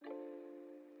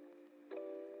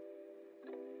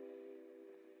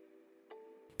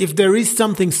If there is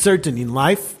something certain in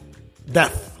life,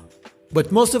 death.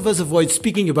 But most of us avoid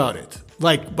speaking about it.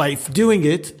 Like, by doing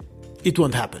it, it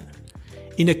won't happen.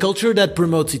 In a culture that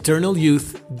promotes eternal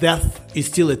youth, death is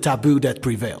still a taboo that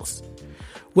prevails.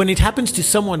 When it happens to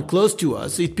someone close to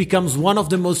us, it becomes one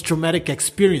of the most traumatic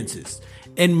experiences,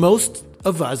 and most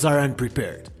of us are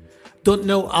unprepared. Don't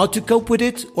know how to cope with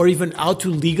it, or even how to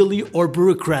legally or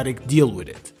bureaucratic deal with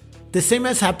it. The same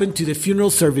has happened to the funeral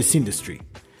service industry.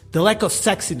 The lack of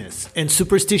sexiness and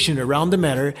superstition around the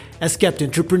matter has kept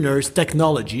entrepreneurs,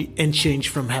 technology, and change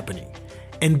from happening.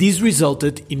 And these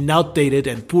resulted in outdated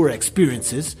and poor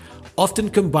experiences, often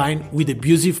combined with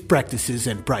abusive practices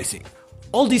and pricing.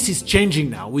 All this is changing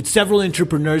now, with several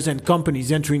entrepreneurs and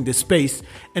companies entering the space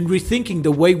and rethinking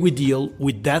the way we deal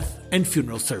with death and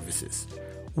funeral services.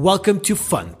 Welcome to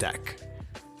Fun Tech.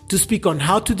 To speak on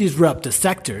how to disrupt the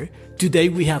sector, today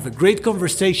we have a great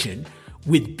conversation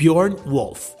with Björn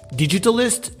Wolf,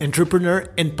 digitalist, entrepreneur,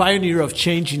 and pioneer of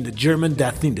change in the German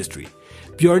death industry.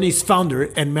 Björn is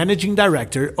founder and managing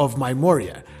director of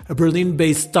Memoria, a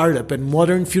Berlin-based startup and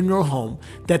modern funeral home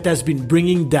that has been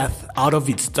bringing death out of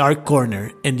its dark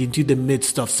corner and into the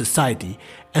midst of society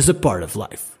as a part of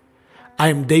life. I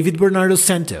am David Bernardo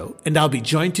Santo, and I'll be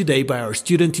joined today by our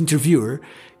student interviewer,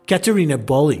 Katarina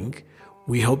Bolling.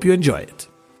 We hope you enjoy it.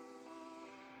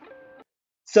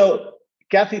 So,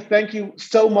 Kathy, thank you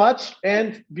so much.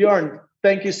 And Björn,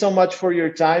 thank you so much for your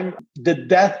time. The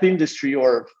death industry,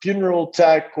 or funeral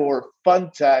tech, or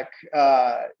fun tech,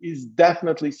 is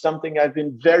definitely something I've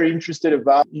been very interested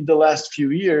about in the last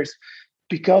few years,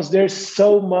 because there's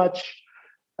so much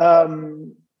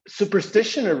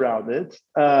superstition around it.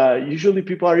 Usually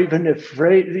people are even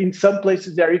afraid. In some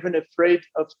places, they're even afraid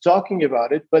of talking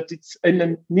about it. But it's in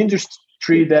an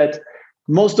industry that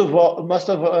most of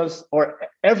us, or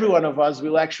every one of us,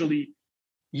 will actually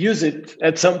use it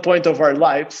at some point of our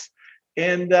lives.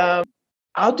 And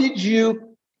how did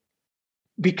you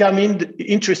become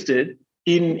interested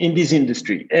in this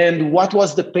industry? And what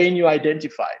was the pain you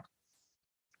identified?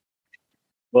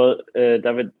 Well,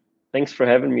 David, thanks for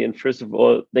having me. And first of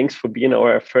all, thanks for being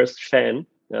our first fan.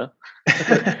 Yeah,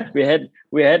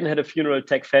 we hadn't had a funeral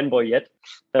tech fanboy yet.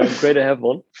 Great to have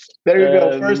one. There you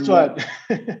go, first one.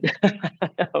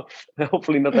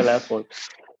 Hopefully not the last one.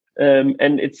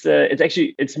 And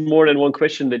it's more than one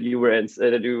question that you were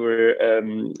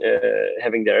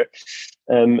having there.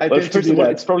 But first of all,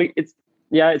 it's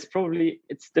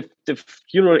the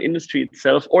funeral industry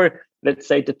itself, or let's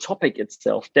say the topic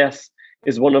itself, death,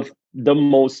 is one of the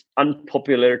most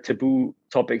unpopular taboo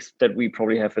topics that we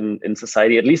probably have in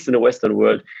society, at least in the Western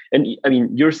world. And I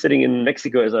mean, you're sitting in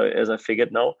Mexico, as I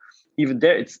figured now. Even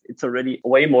there, it's already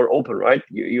way more open, right?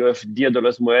 You have Dia de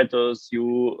los Muertos.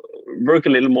 You work a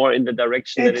little more in the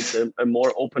direction that it's a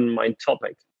more open mind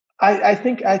topic. I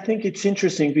think it's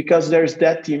interesting because there's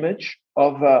that image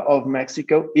of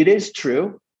Mexico. It is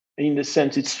true in the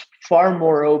sense it's far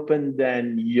more open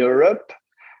than Europe.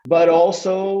 But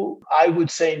also, I would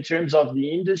say in terms of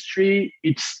the industry,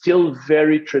 it's still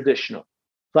very traditional.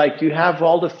 Like, you have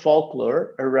all the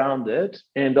folklore around it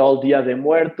and all Dia de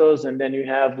Muertos. And then you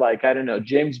have, like, I don't know,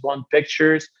 James Bond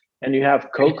pictures, and you have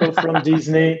Coco from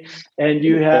Disney, and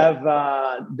you have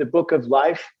the Book of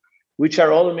Life, which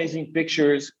are all amazing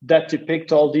pictures that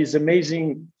depict all these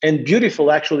amazing and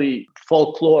beautiful, actually,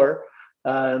 folklore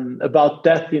about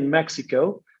death in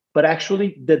Mexico. But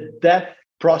actually, the death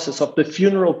process of the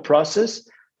funeral process,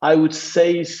 I would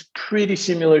say, is pretty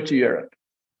similar to Europe.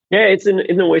 Yeah, it's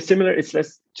in a way similar. It's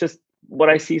less, just what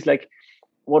I see is like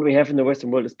what we have in the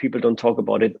Western world is people don't talk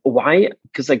about it. Why?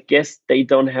 Because I guess they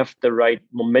don't have the right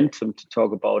momentum to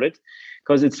talk about it.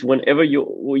 Because it's whenever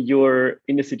you're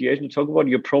in a situation to talk about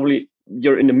it,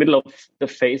 you're in the middle of the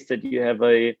phase that you have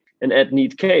an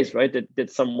ad-need case, right? That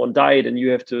someone died and you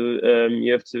have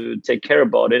to take care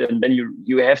about it, and then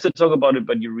you have to talk about it,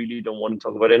 but you really don't want to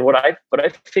talk about it. And what I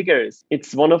figure is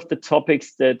it's one of the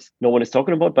topics that no one is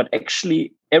talking about, but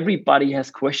actually everybody has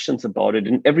questions about it,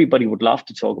 and everybody would love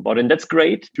to talk about it. And that's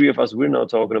great. Three of us, we're now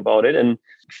talking about it. And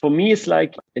for me, it's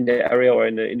like in the area or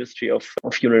in the industry of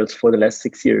funerals for the last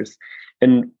 6 years.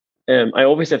 And I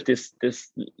always have this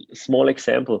small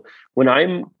example. When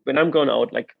I'm going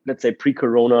out, like let's say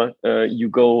pre-corona, you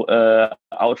go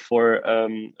out for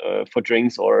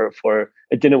drinks or for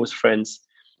a dinner with friends,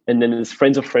 and then there's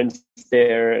friends of friends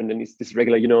there, and then it's this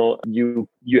regular, you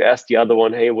ask the other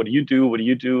one, hey, what do you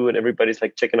do? And everybody's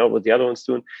like checking out what the other one's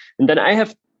doing. And then I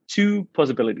have two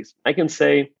possibilities. I can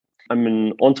say, I'm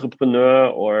an entrepreneur,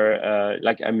 or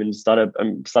like I'm in startup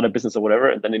business or whatever.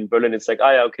 And then in Berlin, it's like,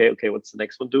 okay, what's the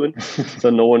next one doing? So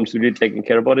no one's really taking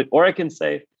care about it. Or I can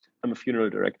say I'm a funeral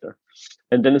director.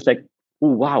 And then it's like, oh,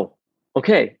 wow.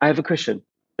 Okay, I have a question.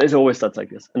 It always starts like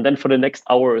this. And then for the next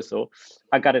hour or so,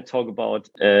 I got to talk about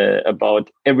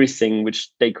everything which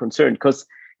they concern. Because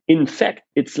in fact,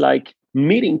 it's like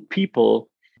meeting people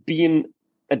being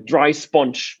a dry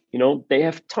sponge. They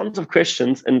have tons of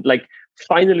questions, and like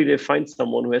finally they find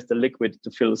someone who has the liquid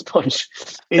to fill the sponge.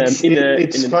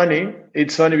 It's funny.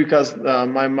 It's funny because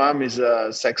my mom is a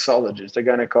sexologist, a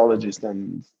gynecologist,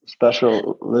 and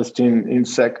specialist in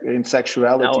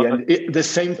sexuality, and the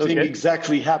same thing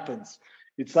exactly happens.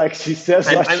 It's like she says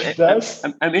she does.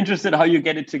 I'm interested how you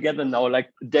get it together now,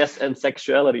 like death and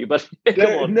sexuality. But come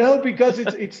on. No, because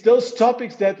it's those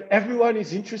topics that everyone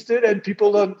is interested, and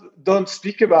people don't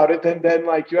speak about it, and then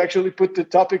like you actually put the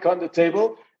topic on the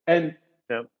table, and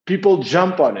people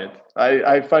jump on it.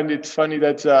 I find it funny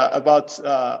that about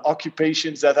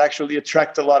occupations that actually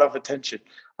attract a lot of attention.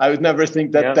 I would never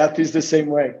think that is the same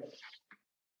way.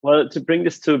 Well, to bring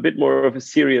this to a bit more of a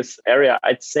serious area,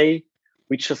 I'd say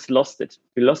we just lost it.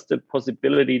 We lost the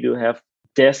possibility to have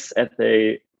death as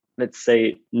a, let's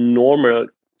say, normal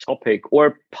topic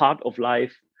or part of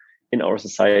life in our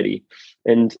society.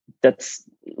 And that's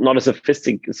not a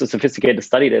sophisticated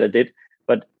study that I did.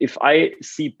 But if I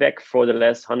see back for the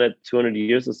last 100, 200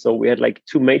 years or so, we had like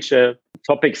two major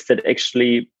topics that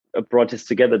actually brought this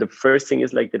together. The first thing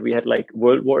is like that we had like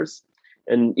world wars.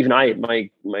 And even my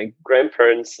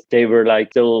grandparents, they were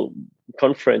like still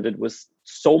confronted with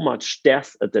so much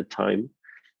death at that time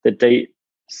that they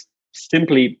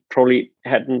simply probably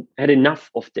hadn't had enough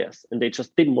of death, and they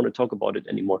just didn't want to talk about it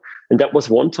anymore. And that was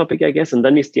one topic, I guess. And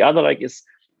then is the other, like, is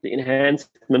the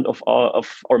enhancement of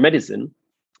our medicine,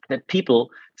 that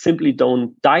people simply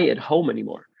don't die at home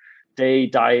anymore. They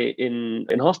die in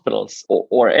hospitals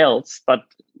or else, but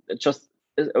just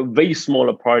a very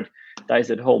smaller part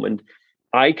dies at home. And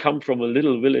I come from a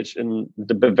little village in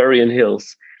the Bavarian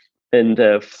hills. And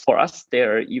for us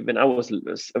there, even I was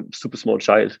a super small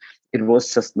child, it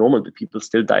was just normal that people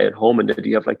still die at home, and that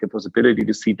you have like the possibility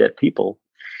to see dead people,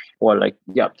 or like,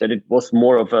 that it was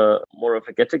more of a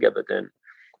get together then.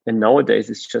 And nowadays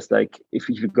it's just like, if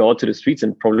you go out to the streets,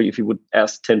 and probably if you would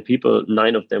ask 10 people,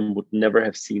 9 of them would never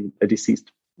have seen a deceased.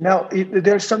 Now,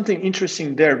 there's something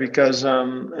interesting there because,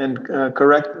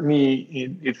 correct me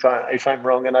if I'm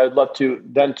wrong, and I would love to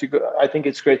go. I think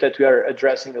it's great that we are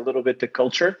addressing a little bit the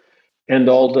culture and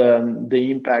all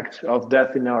the impact of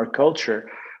death in our culture.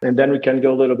 And then we can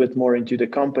go a little bit more into the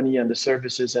company and the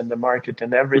services and the market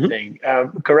and everything.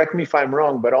 Mm-hmm. Correct me if I'm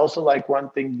wrong, but also like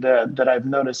one thing that I've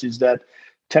noticed is that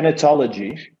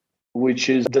thanatology, which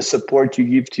is the support you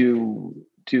give to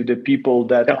the people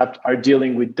that are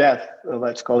dealing with death,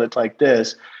 let's call it like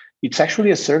this, it's actually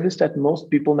a service that most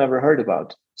people never heard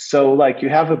about. So like you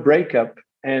have a breakup,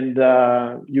 and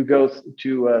you go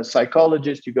to a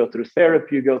psychologist, you go through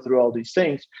therapy, you go through all these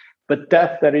things. But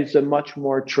death, that is a much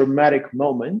more traumatic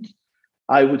moment.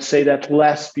 I would say that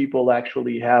less people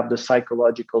actually have the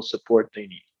psychological support they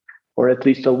need. Or at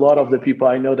least a lot of the people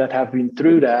I know that have been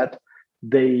through that,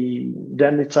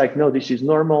 then it's like, no, this is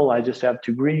normal. I just have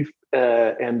to grieve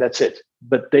and that's it.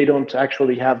 But they don't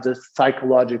actually have the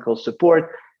psychological support,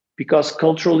 because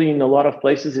culturally in a lot of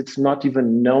places, it's not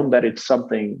even known that it's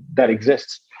something that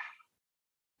exists.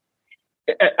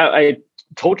 I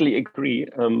totally agree.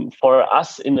 For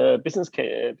us in a business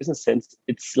sense,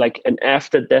 it's like an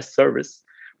after-death service,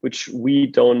 which we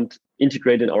don't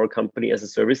integrate in our company as a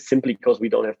service, simply because we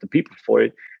don't have the people for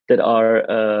it that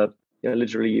are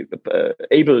literally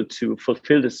able to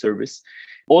fulfill the service.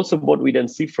 Also, what we then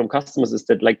see from customers is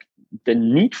that like the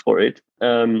need for it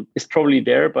is probably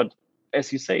there, but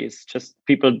as you say, it's just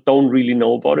people don't really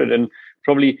know about it, and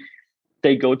probably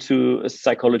they go to a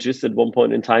psychologist at one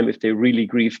point in time if they really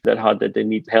grieve that hard that they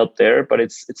need help there, but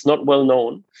it's not well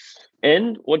known.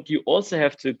 And what you also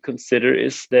have to consider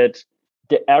is that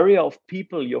the area of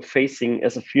people you're facing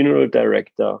as a funeral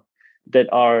director that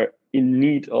are in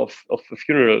need of a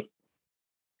funeral,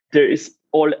 there is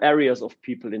all areas of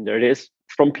people in there. There's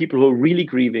from people who are really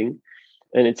grieving,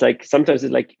 and it's like sometimes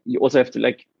it's like you also have to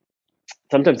like,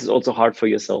 sometimes it's also hard for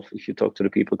yourself if you talk to the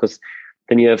people, because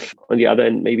then you have on the other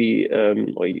end maybe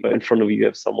or in front of you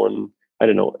have someone, I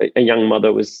don't know, a young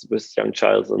mother with young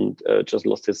child and just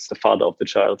lost the father of the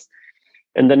child,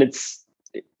 and then it's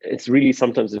really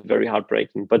sometimes it's very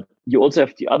heartbreaking. But you also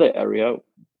have the other area.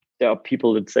 There are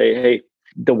people that say, hey,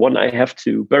 the one I have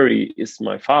to bury is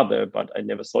my father, but I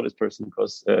never saw this person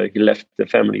because he left the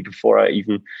family before I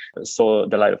even saw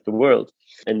the light of the world.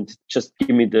 And just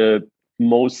give me the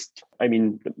most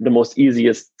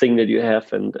easiest thing that you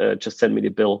have, and just send me the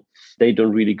bill. They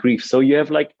don't really grieve. So you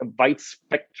have like a wide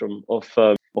spectrum of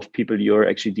people you're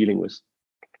actually dealing with.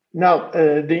 Now,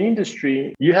 the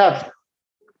industry, you have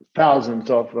thousands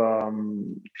of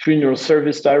funeral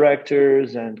service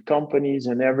directors and companies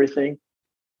and everything.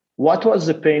 What was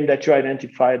the pain that you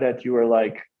identified that you were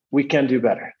like, we can do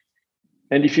better?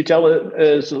 And if you tell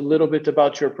us a little bit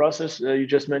about your process, you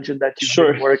just mentioned that you've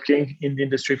been working in the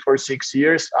industry for 6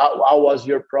 years. How was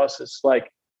your process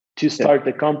like to start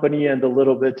the company, and a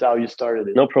little bit how you started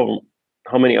it? No problem.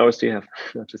 How many hours do you have?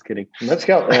 No, just kidding. Let's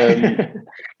go.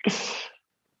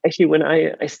 Actually, when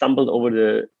I stumbled over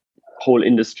the whole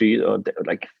industry, or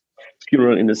like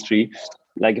funeral industry,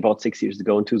 like about 6 years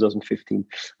ago in 2015,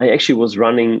 I actually was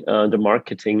running the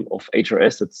marketing of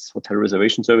HRS, that's Hotel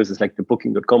Reservation Services, like the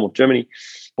Booking.com of Germany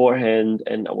beforehand.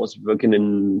 And I was working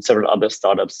in several other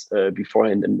startups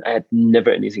beforehand, and I had never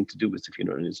anything to do with the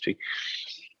funeral industry.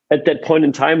 At that point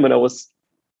in time, when I was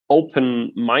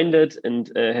open-minded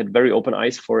and had very open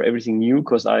eyes for everything new,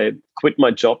 because I quit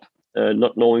my job,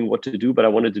 not knowing what to do, but I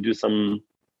wanted to do something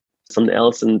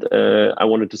else, and I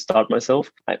wanted to start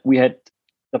myself. We had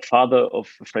the father of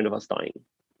a friend of us dying,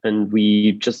 and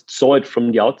we just saw it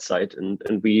from the outside,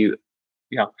 and we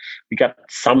got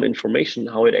some information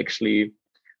how it actually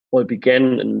all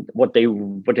began, and what they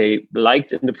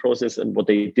liked in the process and what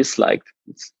they disliked.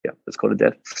 Let's call it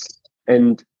that.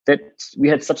 And that we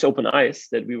had such open eyes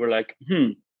that we were like,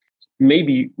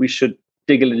 maybe we should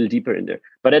dig a little deeper in there.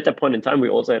 But at that point in time, we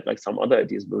also had like some other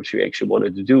ideas which we actually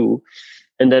wanted to do.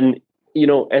 And then,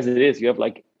 as it is, you have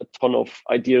like a ton of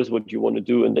ideas what you want to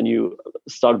do, and then you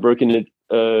start working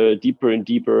it deeper and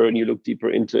deeper, and you look deeper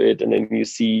into it, and then you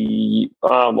see,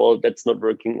 well, that's not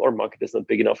working, or market is not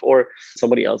big enough, or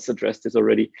somebody else addressed this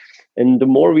already. And the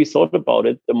more we thought about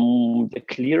it, the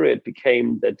clearer it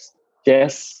became that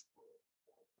death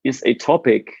is a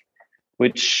topic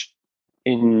which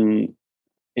in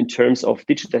terms of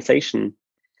digitization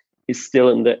is still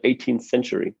in the 18th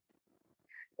century.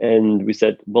 And we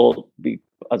said, well,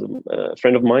 as a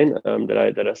friend of mine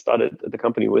that I started the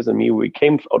company with, and me, we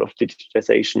came out of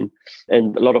digitization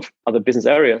and a lot of other business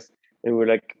areas, and we're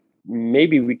like,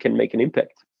 maybe we can make an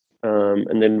impact.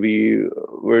 And then we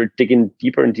were digging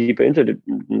deeper and deeper into it,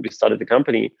 and we started the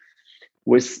company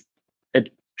with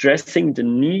addressing the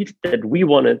need that we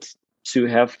wanted to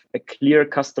have a clear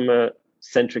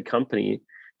customer-centric company,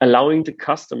 allowing the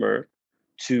customer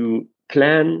to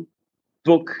plan,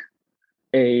 book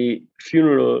a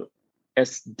funeral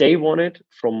as they want it,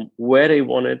 from where they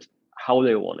want it, how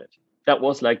they want it. That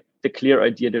was like the clear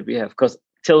idea that we have. Because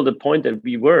till the point that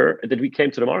we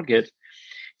came to the market,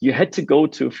 you had to go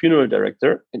to a funeral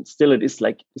director, and still it's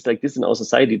like this in our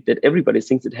society, that everybody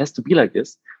thinks it has to be like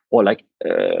this, or like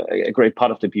a great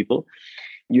part of the people.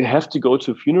 You have to go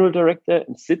to a funeral director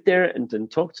and sit there and then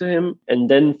talk to him, and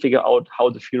then figure out how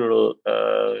the funeral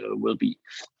will be.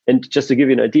 And just to give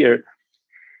you an idea,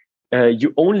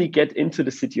 you only get into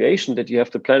the situation that you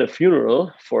have to plan a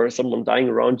funeral for someone dying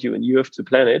around you, and you have to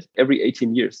plan it every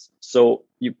 18 years. So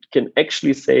you can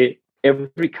actually say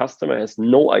every customer has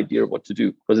no idea what to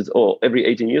do, because it's every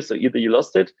 18 years. So either you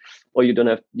lost it, or you don't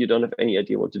have any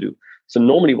idea what to do. So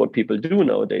normally what people do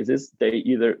nowadays is they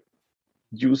either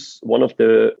use one of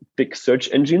the big search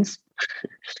engines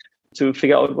to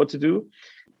figure out what to do,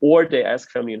 or they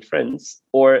ask family and friends,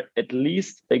 or at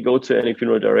least they go to any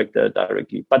funeral director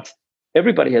directly. But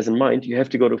everybody has in mind, you have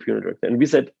to go to a funeral director. And we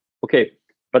said, okay,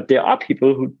 but there are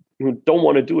people who don't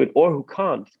want to do it, or who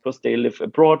can't because they live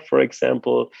abroad, for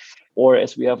example, or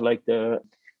as we have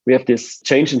this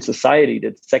change in society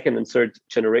that second and third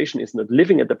generation is not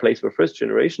living at the place where first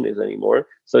generation is anymore.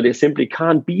 So they simply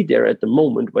can't be there at the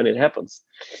moment when it happens.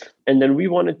 And then we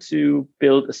wanted to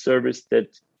build a service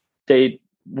that they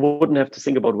wouldn't have to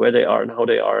think about where they are and how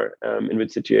they are, in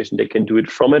which situation. They can do it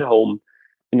from at home,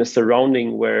 in a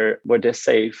surrounding where they're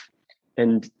safe,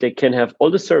 and they can have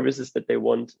all the services that they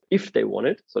want if they want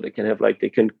it. So they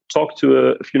can talk to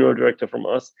a funeral director from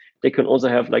us. They can also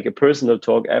have like a personal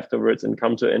talk afterwards and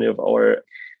come to any of our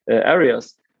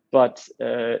areas, but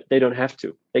they don't have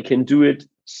to. They can do it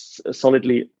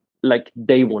solidly like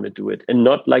they want to do it, and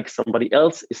not like somebody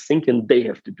else is thinking they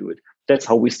have to do it. That's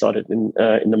how we started in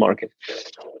the market.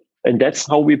 And that's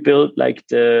how we built like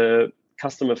the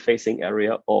customer facing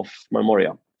area of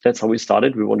Memoria. That's how we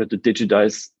started. We wanted to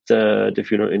digitize the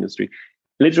funeral industry.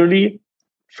 Literally,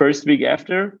 first week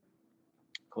after,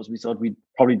 because we thought we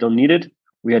probably don't need it,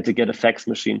 we had to get a fax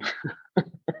machine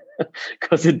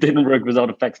because it didn't work without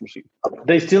a fax machine.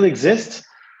 They still exist?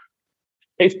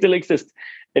 They still exist.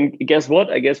 And guess what?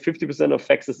 I guess 50% of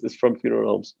faxes is from funeral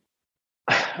homes.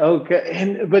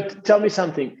 Okay. But tell me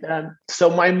something. So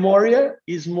Memoria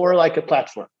is more like a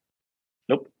platform.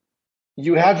 Nope.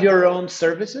 You have your own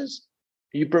services?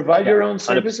 You provide your own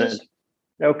services?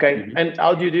 100%. Okay. Mm-hmm. And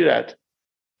how do you do that?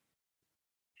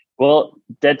 Well,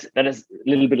 that is a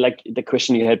little bit like the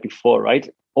question you had before, right?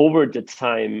 Over the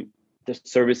time, the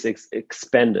service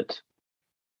expanded.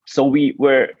 So we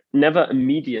were never a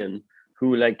median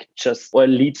who or a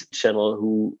lead channel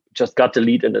who just got the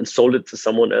lead and then sold it to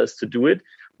someone else to do it.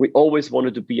 We always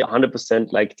wanted to be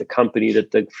 100% like the company that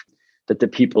the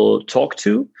people talk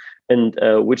to, and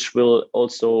which will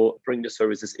also bring the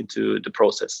services into the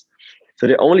process. So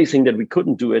the only thing that we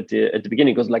couldn't do at the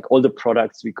beginning was like all the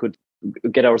products we could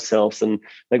get ourselves, and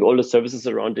like all the services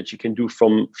around that you can do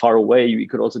from far away, we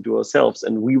could also do ourselves.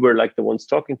 And we were like the ones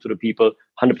talking to the people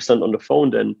 100% on the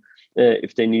phone then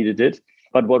if they needed it.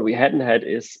 But what we hadn't had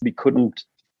is we couldn't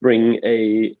bring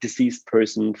a deceased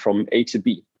person from A to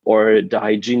B, or the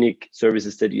hygienic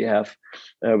services that you have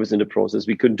within the process.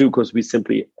 We couldn't do because we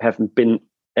simply haven't been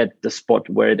at the spot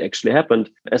where it actually happened,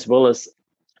 as well as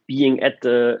being at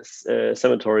the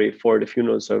cemetery for the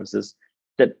funeral services.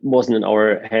 That wasn't in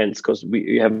our hands because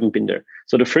we haven't been there.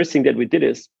 So the first thing that we did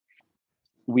is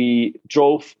we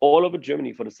drove all over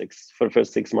Germany for the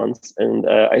first 6 months, and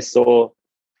I saw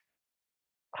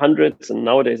hundreds, and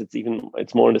nowadays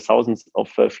it's more in the thousands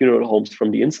of funeral homes from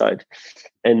the inside,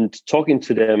 and talking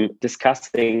to them,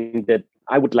 discussing that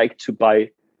I would like to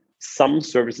buy some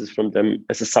services from them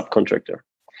as a subcontractor.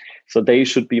 So they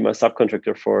should be my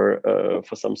subcontractor for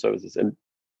some services, and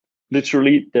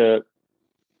literally the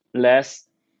last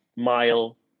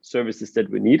mile services that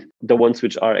we need, the ones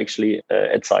which are actually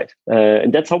at site,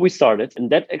 and that's how we started. And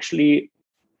that actually,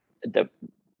 the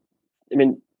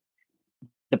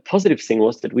positive thing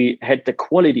was that we had the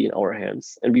quality in our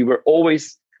hands, and we were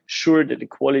always sure that the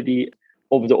quality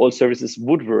of the all services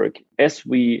would work, as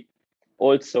we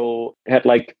also had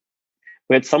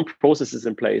we had some processes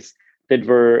in place that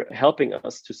were helping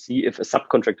us to see if a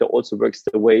subcontractor also works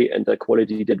the way and the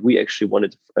quality that we actually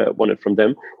wanted from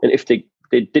them. And if they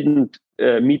didn't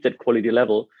meet that quality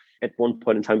level, at one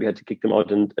point in time, we had to kick them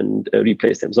out and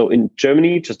replace them. So in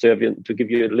Germany, just to give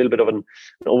you a little bit of an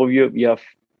overview, we have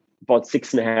about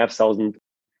 6,500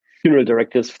 funeral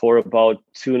directors for about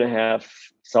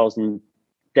 2,500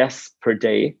 deaths per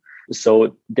day.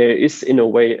 So there is, in a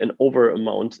way, an over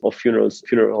amount of funeral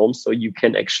homes. So you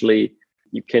can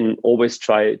always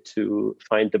try to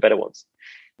find the better ones.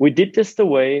 We did this the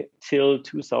way till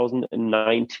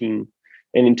 2019.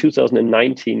 And in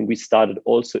 2019, we started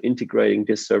also integrating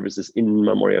these services in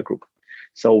Memoria Group.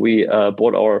 So we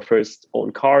bought our first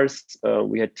own cars.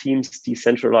 We had teams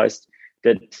decentralized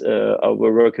that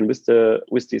were working with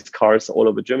these cars all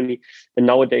over Germany. And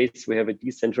nowadays, we have a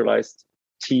decentralized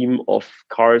team of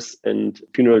cars and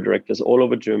funeral directors all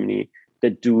over Germany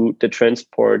that do the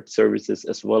transport services,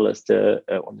 as well as the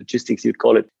logistics, you'd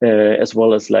call it, as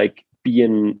well as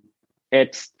being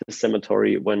at the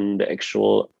cemetery when the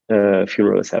actual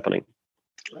funeral is happening.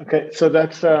 Okay, so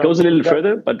that's goes a little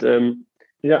further, but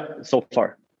so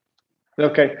far.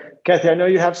 Okay, Kathy, I know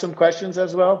you have some questions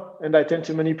as well, and I tend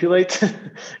to manipulate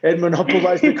and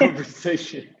monopolize the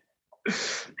conversation.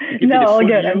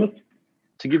 To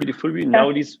give you the full view,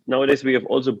 nowadays we have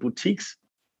also boutiques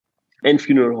and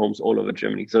funeral homes all over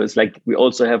Germany. So it's we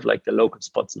also have the local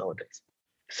spots nowadays.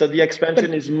 So the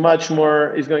expansion is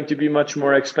going to be much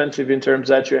more expensive in terms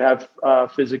that you have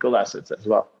physical assets as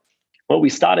well. Well, we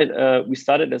started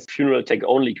as a funeral tech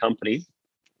only company,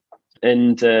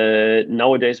 and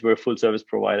nowadays we're a full service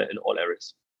provider in all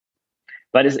areas.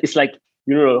 But it's like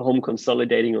funeral home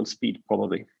consolidating on speed,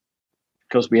 probably,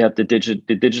 because we have the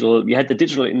digital. We had the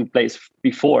digital in place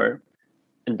before,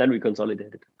 and then we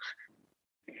consolidated.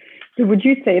 So would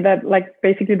you say that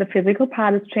basically the physical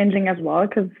part is changing as well?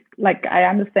 Because I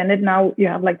understand it now, you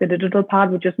have the digital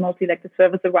part, which is mostly the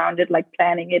service around it,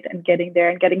 planning it and getting there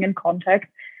and getting in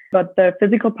contact. But the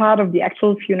physical part of the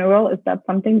actual funeral, is that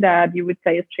something that you would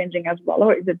say is changing as well?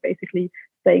 Or is it basically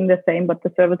staying the same, but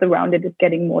the service around it is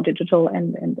getting more digital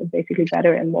and basically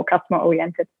better and more customer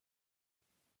oriented?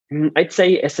 I'd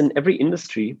say, as in every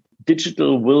industry,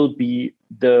 digital will be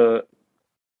the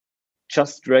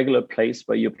just regular place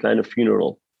where you plan a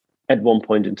funeral at one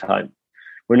point in time.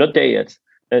 We're not there yet,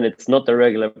 and it's not the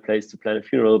regular place to plan a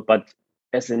funeral, but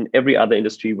as in every other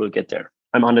industry, we'll get there.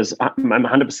 I'm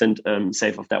 100%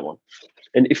 safe of that one.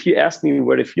 And if you ask me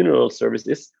where the funeral service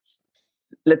is,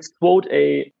 let's have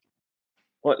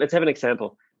an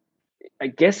example. I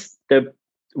guess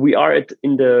we are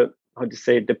in the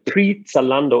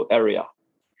pre-Zalando area.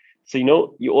 So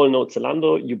you all know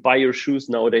Zalando. You buy your shoes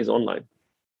nowadays online.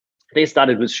 They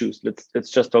started with shoes. Let's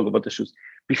just talk about the shoes.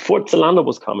 Before Zalando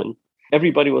was coming,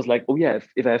 everybody was like, oh yeah,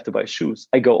 if I have to buy shoes,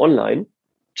 I go online,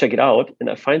 check it out, and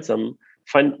I find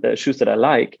shoes that I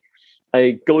like.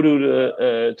 I go to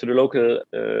the local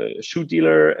shoe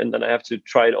dealer, and then I have to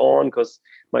try it on because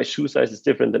my shoe size is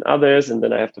different than others, and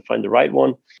then I have to find the right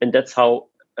one. And that's how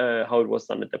it was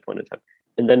done at that point in time.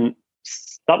 And then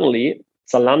suddenly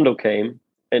Zalando came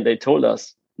and they told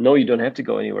us, no, you don't have to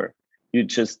go anywhere. You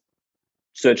just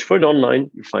search for it online,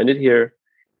 you find it here,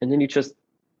 and then you just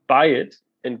buy it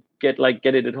and get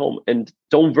it at home. And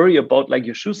don't worry about like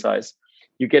your shoe size.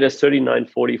 You get a 39,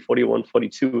 40, 41,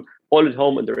 42 all at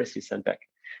home, and the rest you send back.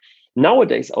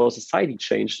 Nowadays, our society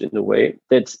changed in a way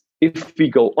that if we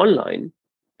go online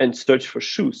and search for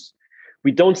shoes,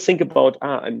 we don't think about,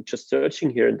 I'm just searching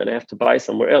here and then I have to buy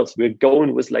somewhere else. We're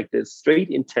going with like the straight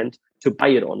intent to buy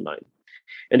it online.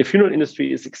 And the funeral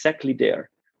industry is exactly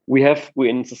there. We're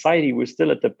in society, we're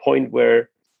still at the point where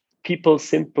people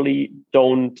simply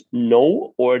don't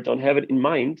know or don't have it in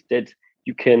mind that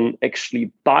you can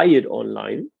actually buy it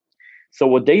online. So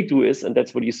what they do is, and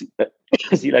that's what you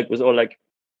see like with all like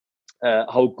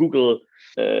how Google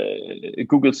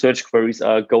search queries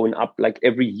are going up like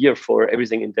every year for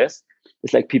everything in death.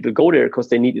 It's like people go there because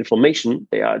they need information.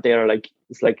 They are like,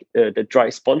 it's like the dry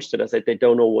sponge that I said, they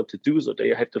don't know what to do, so they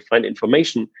have to find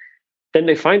information. Then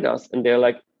they find us and they're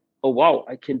like, oh wow,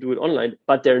 I can do it online.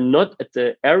 But they're not at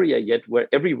the area yet where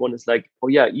everyone is like, oh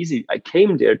yeah, easy, I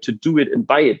came there to do it and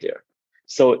buy it there.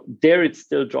 So there it's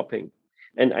still dropping.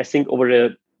 And I think over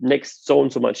the next so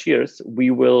and so much years, we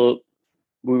will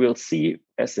see,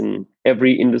 as in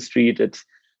every industry, that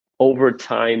over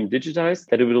time digitized,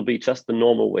 that it will be just the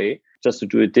normal way just to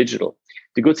do it digital.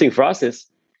 The good thing for us is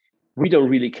we don't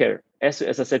really care. As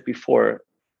I said before,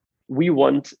 we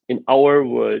want in our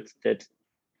world that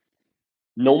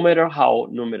no matter how,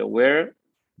 no matter where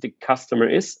the customer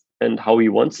is and how he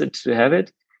wants it to have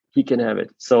it, he can have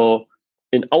it. So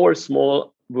in our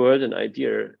small world and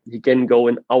idea, he can go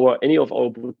in any of our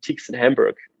boutiques in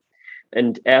Hamburg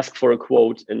and ask for a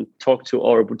quote and talk to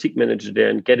our boutique manager there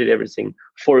and get it everything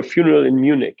for a funeral in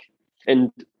Munich.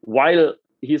 And while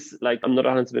he's like, I'm not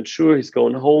 100% sure, he's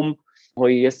going home or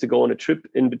he has to go on a trip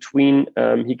in between,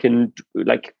 he can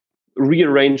like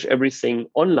rearrange everything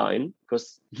online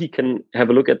because he can have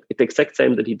a look at the exact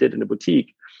same that he did in the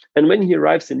boutique. And when he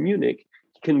arrives in Munich,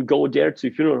 he can go there to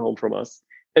a funeral home from us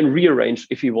and rearrange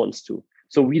if he wants to.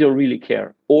 So we don't really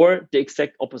care. Or the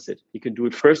exact opposite. He can do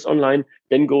it first online,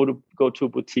 then go to a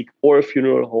boutique or a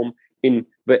funeral home in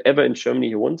wherever in Germany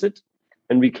he wants it.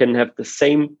 And we can have the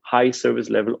same high service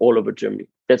level all over Germany.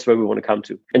 That's where we want to come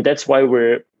to. And that's why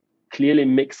we're clearly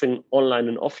mixing online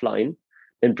and offline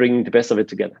and bringing the best of it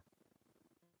together.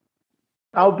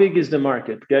 How big is the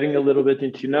market? Getting a little bit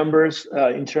into numbers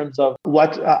in terms of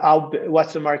what's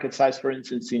the market size, for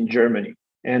instance, in Germany?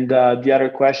 And the other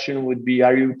question would be,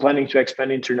 are you planning to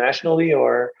expand internationally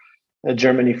or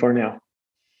Germany for now?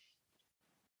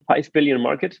 5 billion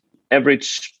market.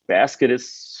 Average basket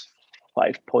is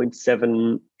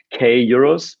 5.7k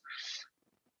euros,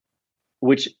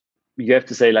 which you have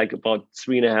to say like about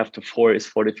 3.5 to 4 is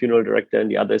for the funeral director and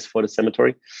the other is for the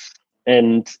cemetery.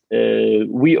 And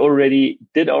we already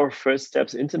did our first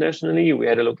steps internationally. We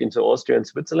had a look into Austria and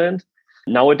Switzerland.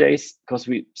 Nowadays, because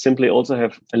we simply also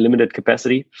have a limited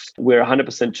capacity, we're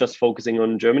 100% just focusing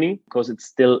on Germany because it's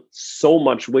still so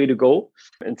much way to go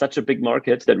and such a big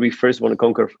market that we first want to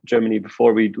conquer Germany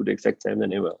before we do the exact same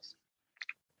anywhere else.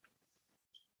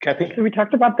 Kathy? So we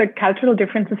talked about the cultural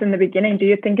differences in the beginning. Do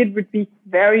you think it would be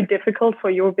very difficult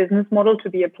for your business model to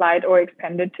be applied or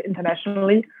expanded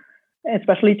internationally?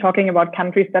 Especially talking about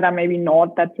countries that are maybe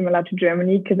not that similar to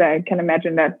Germany, because I can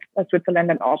imagine that Switzerland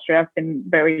and Austria have been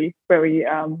very, very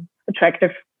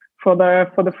attractive for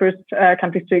the first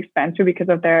countries to expand to because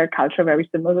of their culture, very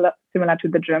similar to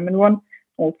the German one,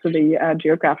 also the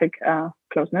geographic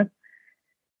closeness.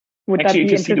 Would Actually,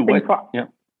 that be interesting?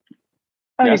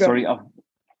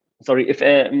 Sorry.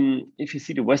 If you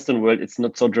see the Western world, it's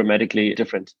not so dramatically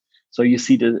different. So you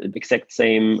see the exact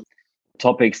same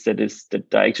topics that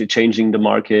are actually changing the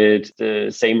market,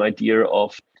 the same idea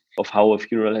of how a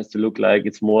funeral has to look like.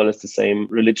 It's more or less the same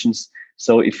religions.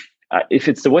 So if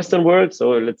it's the Western world,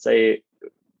 so let's say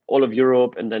all of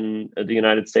Europe and then the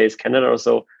United States, Canada or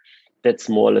so, that's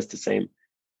more or less the same.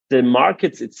 The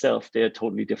markets itself, they are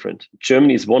totally different.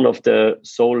 Germany is one of the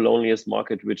loneliest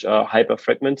markets which are hyper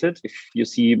fragmented. If you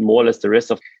see more or less the rest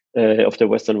of the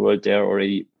Western world, they're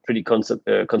already pretty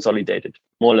consolidated,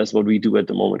 more or less what we do at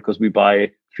the moment, because we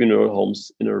buy funeral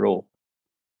homes in a row,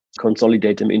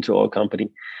 consolidate them into our company.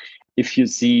 If you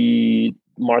see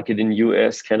market in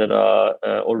US, Canada,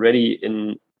 already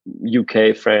in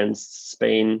UK, France,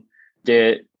 Spain,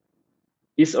 there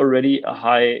is already a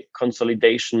high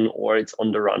consolidation or it's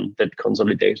on the run. That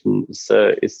consolidation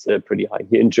is pretty high.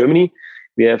 Here in Germany,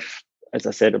 we have as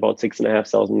I said, about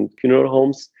 6,500 funeral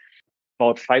homes.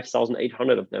 About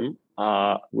 5,800 of them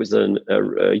are with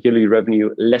a yearly revenue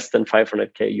less than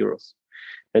 500k euros.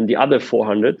 And the other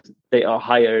 400, they are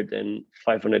higher than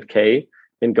 500k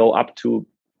and go up to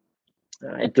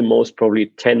at the most probably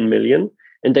 10 million.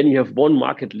 And then you have one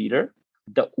market leader.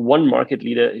 The one market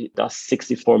leader does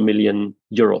 64 million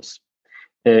euros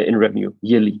in revenue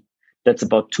yearly. That's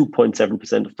about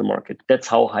 2.7% of the market. That's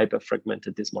how hyper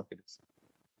fragmented this market is.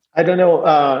 I don't know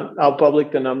how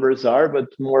public the numbers are, but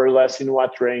more or less in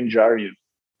what range are you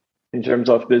in terms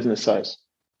of business size?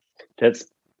 That's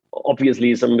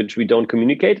obviously something which we don't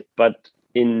communicate, but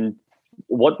in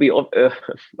what we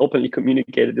openly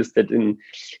communicated is that in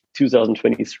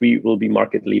 2023 we'll be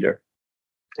market leader.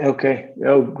 Okay.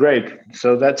 Oh, great.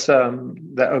 So that's then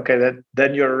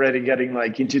you're already getting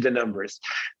like into the numbers.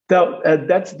 So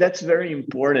that's very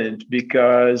important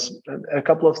because a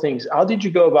couple of things. How did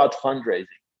you go about fundraising?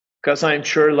 Because I'm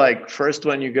sure, like, first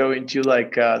when you go into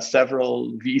like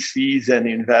several VCs and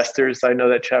investors, I know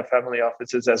that you have family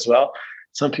offices as well.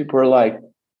 Some people are like,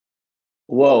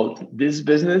 whoa, this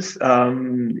business,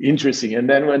 interesting. And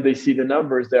then when they see the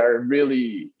numbers, there are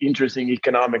really interesting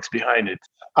economics behind it.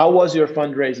 How was your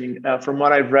fundraising? From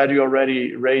what I've read, you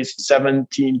already raised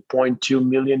 17.2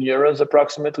 million euros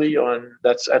approximately.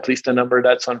 That's at least a number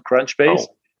that's on Crunchbase.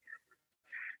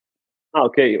 Oh.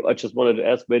 Okay, I just wanted to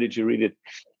ask, where did you read it?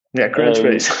 Yeah,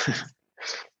 Crunchbase.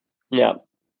 Yeah,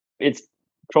 it's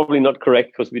probably not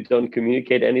correct because we don't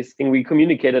communicate anything. We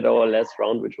communicated our last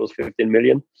round, which was 15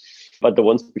 million. But the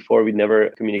ones before, we never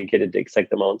communicated the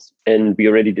exact amounts. And we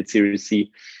already did Series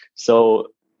C. So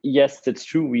yes, it's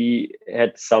true. We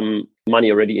had some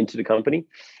money already into the company.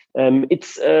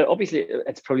 It's obviously,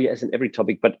 it's probably as in every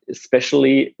topic, but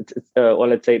especially, or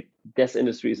let's say this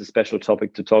industry is a special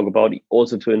topic to talk about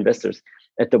also to investors.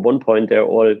 At the one point,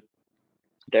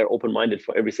 they're open-minded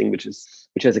for everything, which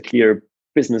has a clear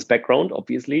business background,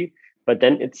 obviously. But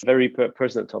then it's a very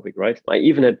personal topic, right? I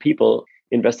even had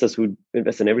investors who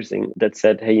invest in everything that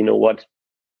said, hey, you know what?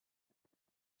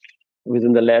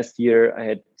 Within the last year, I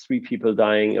had 3 people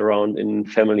dying around in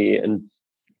family. And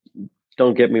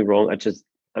don't get me wrong,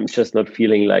 I'm just not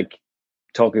feeling like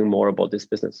talking more about this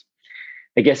business.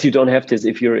 I guess you don't have this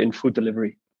if you're in food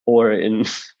delivery or in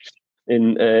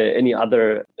any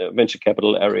other venture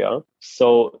capital area.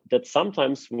 So that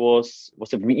sometimes was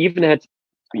that we even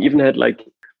had like,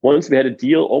 once we had a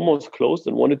deal almost closed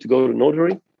and wanted to go to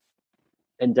notary,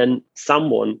 and then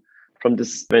someone from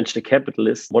this venture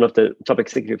capitalist, one of the top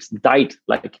executives, died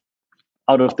like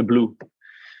out of the blue.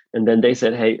 And then they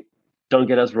said, hey, don't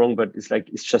get us wrong, but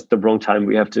it's just the wrong time.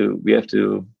 We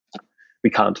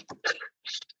can't.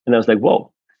 And I was like,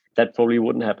 whoa, that probably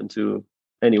wouldn't happen to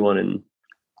anyone in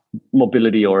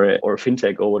mobility or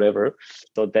fintech or whatever.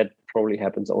 So that probably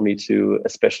happens only to a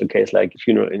special case like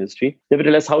funeral industry.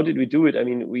 Nevertheless, how did we do it? I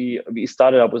mean, we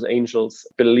started up with angels,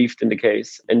 believed in the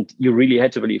case, and you really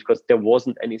had to believe because there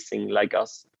wasn't anything like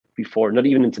us before, not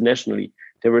even internationally.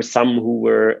 There were some who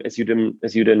were, as you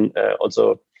didn't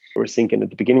also were thinking at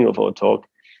the beginning of our talk,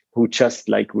 who just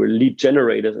like were lead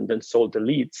generators and then sold the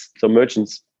leads, so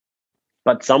merchants.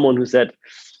 But someone who said,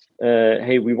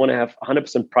 hey, we want to have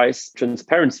 100% price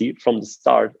transparency from the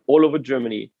start all over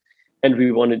Germany. And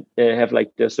we want to have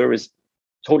like the service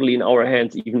totally in our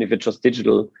hands, even if it's just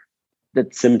digital.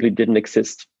 That simply didn't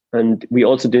exist. And we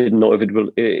also didn't know if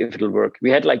it'll work. We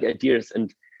had like ideas,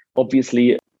 and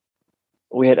obviously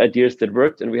we had ideas that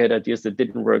worked and we had ideas that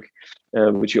didn't work,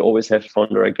 which you always have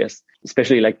founder, I guess,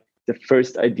 especially like the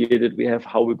first idea that we have,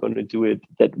 how we're going to do it,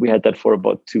 that we had that for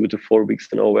about 2 to 4 weeks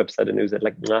on our website. And it was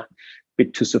like, a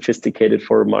bit too sophisticated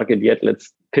for a market yet.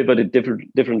 Let's pivot it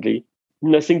differently.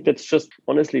 And I think that's just,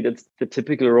 honestly, that's the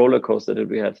typical roller coaster that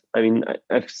we had. I mean,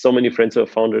 I have so many friends who are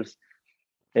founders,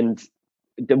 and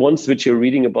the ones which you're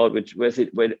reading about, where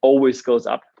it always goes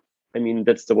up. I mean,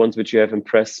 that's the ones which you have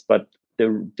impressed, but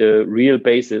the real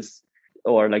basis,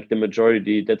 or like the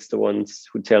majority, that's the ones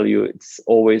who tell you it's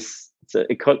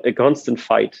a constant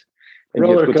fight. And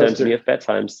you have good times and you have bad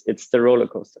times. It's the roller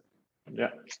coaster. Yeah.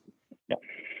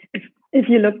 If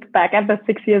you look back at the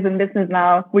 6 years in business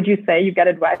now, would you say you got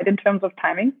it right in terms of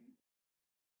timing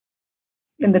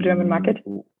in the German market?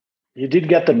 You did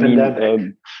get the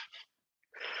pandemic.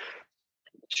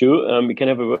 True. We can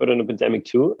have a word on the pandemic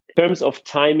too. In terms of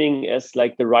timing, as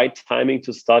like the right timing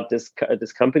to start this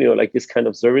company or like this kind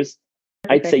of service,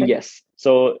 I'd say yes.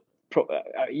 So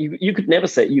you can never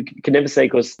say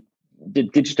because the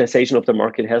digitization of the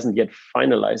market hasn't yet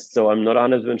finalized. So I'm not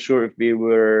 100% sure if we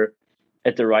were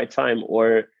at the right time,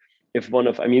 or if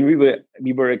we were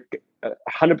a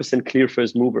 100% clear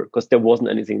first mover, because there wasn't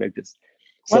anything like this.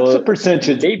 What's the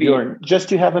percentage, maybe Bjorn, just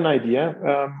to have an idea,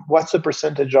 what's the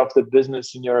percentage of the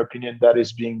business, in your opinion, that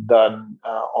is being done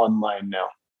online now?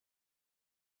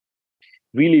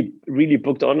 really, really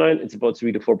booked online, it's about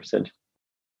 3 to 4%.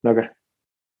 Okay.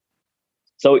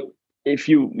 So if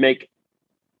you make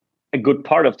a good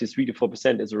part of this 3 to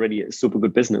 4%, is already a super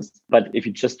good business. But if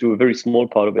you just do a very small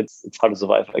part of it, it's hard to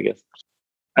survive, I guess.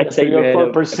 I'd say 3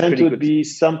 or 4% would good... be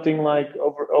something like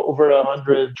over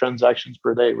 100 transactions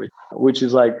per day, which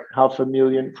is like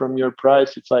 $500,000 from your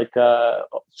price. It's like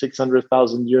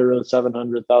 600,000 euros,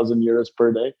 700,000 euros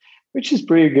per day, which is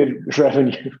pretty good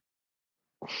revenue.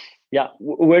 Yeah,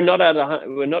 we're not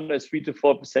at 3 to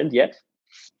 4% yet,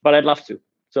 but I'd love to.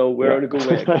 So we're on a good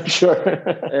way. I'm sure.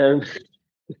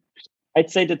 I'd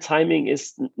say the timing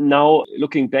is now,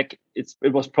 looking back, it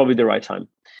was probably the right time.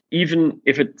 Even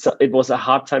if it was a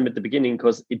hard time at the beginning,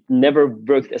 because it never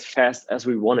worked as fast as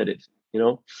we wanted it,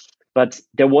 But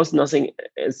there was nothing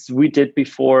as we did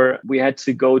before. We had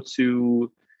to go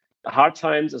to hard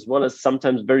times as well as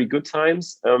sometimes very good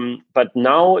times. But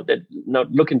now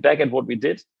looking back at what we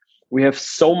did, we have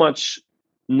so much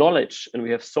knowledge and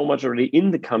we have so much already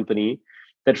in the company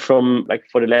that from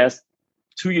for the last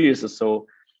 2 years or so,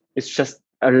 it's just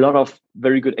a lot of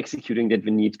very good executing that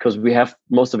we need, because we have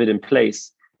most of it in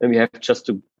place and we have just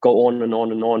to go on and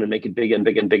on and on and make it bigger and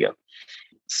bigger and bigger.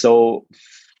 So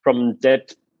from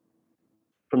that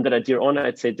idea on,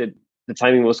 I'd say that the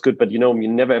timing was good, but you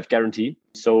never have guarantee.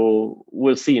 So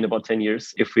we'll see in about 10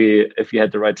 years if we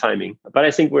had the right timing. But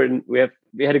I think we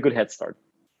had a good head start.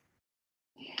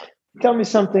 Tell me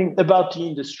something about the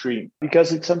industry,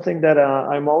 because it's something that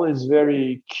I'm always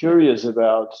very curious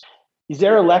about. Is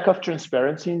there a lack of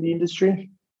transparency in the industry?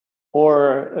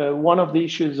 Or one of the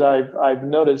issues I've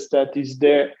noticed that is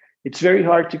it's very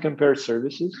hard to compare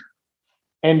services,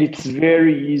 and it's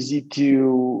very easy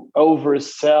to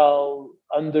oversell,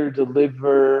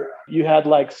 underdeliver. You had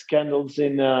scandals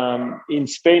in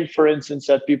Spain, for instance,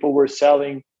 that people were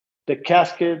selling the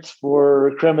caskets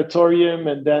for crematorium,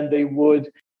 and then they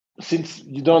would, since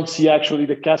you don't see actually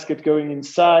the casket going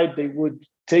inside, they would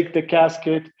take the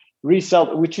casket,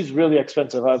 resell, which is really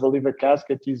expensive. I believe a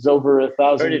casket is over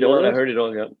 $1,000. I heard it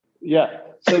all. Yeah. Yeah.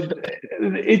 So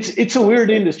it's a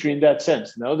weird industry in that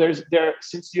sense. No,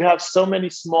 since you have so many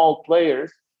small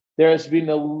players, there has been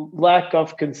a lack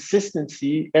of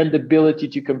consistency and ability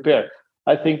to compare.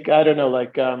 I think, I don't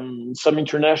know, some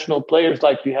international players,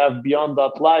 like we have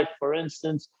Beyond.Life, for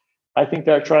instance. I think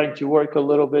they're trying to work a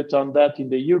little bit on that in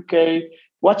the UK.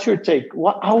 What's your take?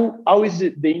 How is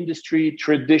it the industry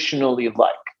traditionally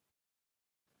like?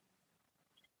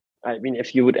 I mean,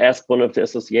 if you would ask one of the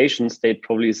associations, they'd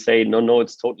probably say, no,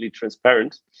 it's totally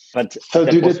transparent. But so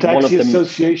do the taxi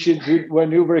associations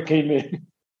when Uber came in?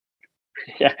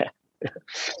 Yeah.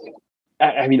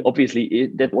 I mean,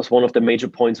 obviously, that was one of the major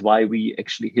points why we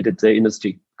actually hit the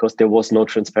industry, because there was no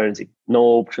transparency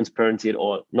at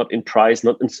all, not in price,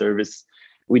 not in service.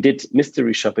 We did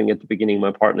mystery shopping at the beginning,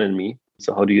 my partner and me.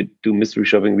 So how do you do mystery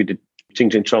shopping? We did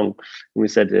ching, ching, chong. And we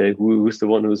said, who's the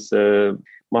one whose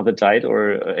mother died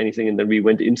or anything? And then we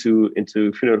went into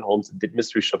funeral homes and did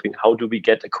mystery shopping. How do we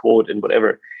get a quote and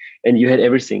whatever? And you had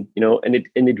everything, and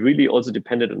it really also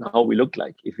depended on how we looked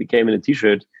like. If we came in a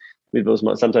t-shirt, it was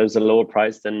sometimes a lower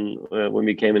price than when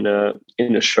we came in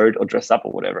a shirt or dressed up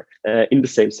or whatever, in the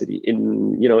same city,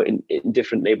 in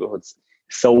different neighborhoods.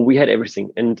 So we had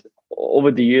everything. And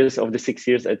over the 6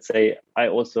 years, I'd say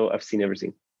I've seen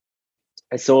everything.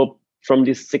 I saw from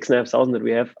these 6,500 that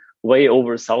we have, way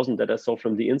over 1,000 that I saw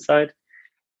from the inside.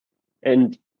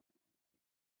 And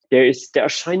there are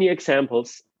shiny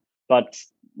examples, but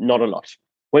not a lot.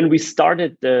 When we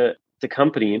started the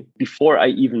company, before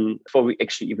we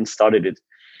actually even started it,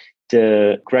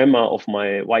 the grandma of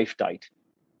my wife died.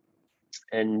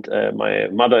 And my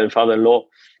mother and father-in-law,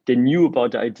 they knew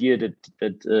about the idea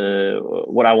that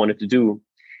what I wanted to do.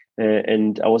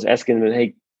 And I was asking them,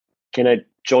 hey, can I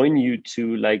join you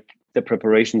to the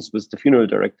preparations with the funeral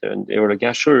director? And they were like,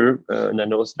 yeah, sure. And I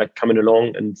was coming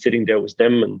along and sitting there with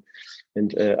them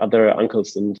and other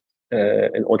uncles and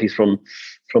aunties from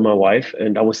my wife.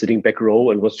 And I was sitting back row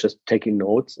and was just taking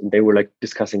notes. And they were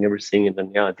discussing everything. And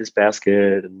then, this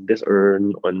basket and this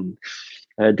urn and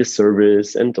this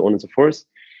service and so on and so forth.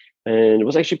 And it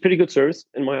was actually pretty good service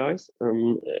in my eyes.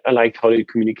 I liked how they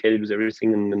communicated with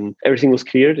everything, and everything was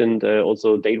cleared, and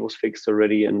also date was fixed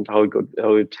already, and how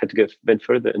it had to went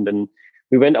further. And then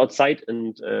we went outside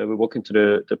and we walked into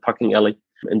the parking alley,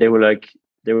 and they were like,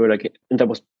 and that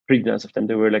was pretty nice of them.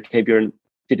 They were like, "Hey Björn,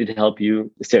 did it help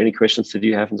you? Is there any questions that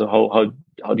you have?" And so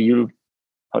what do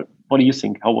you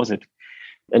think? How was it?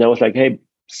 And I was like, "Hey,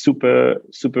 super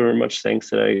much thanks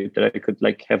that I could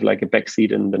like have like a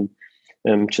backseat and then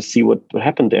just see what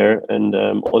happened there. And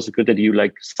also good that you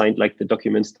like signed like the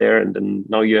documents there, and then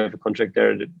now you have a contract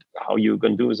there. How you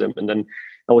gonna do them? And then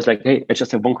I was like, hey, I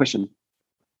just have one question.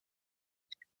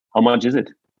 How much is it?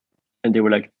 And they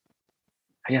were like,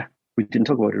 yeah, we didn't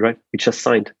talk about it, right? We just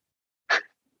signed.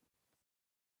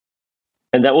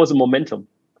 And that was a momentum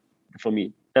for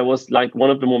me. That was like one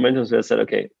of the momentums where I said,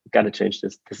 okay, got to change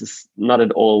this. This is not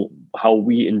at all how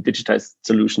we in digitized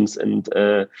solutions and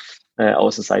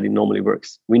our society normally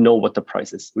works. We know what the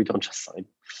price is. We don't just sign.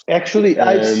 Actually,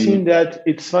 I've seen that.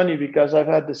 It's funny because I've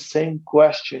had the same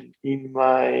question in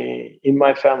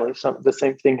my family. The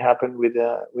same thing happened with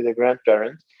a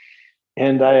grandparent,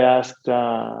 and I asked,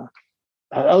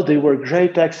 "Oh, they were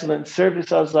great, excellent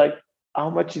service." I was like, "How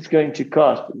much is going to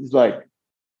cost?" It's like,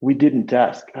 "We didn't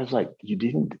ask." I was like, "You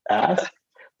didn't ask?"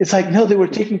 It's like, "No, they were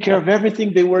taking care of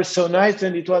everything. They were so nice."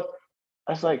 And it was,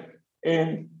 I was like,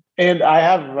 and I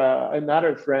have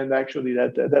another friend actually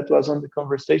that was on the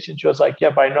conversation. She was like,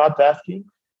 "Yeah, by not asking,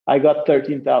 I got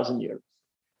 13,000 euros."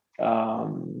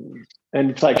 And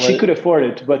it's like, she could afford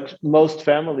it, but most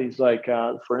families, like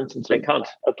for instance, they can't.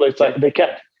 A place like they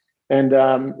can't. And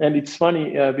it's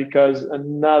funny because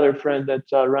another friend that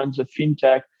runs a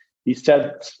fintech, he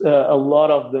said a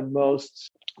lot of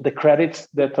the credits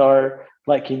that are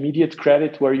like immediate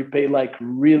credit, where you pay like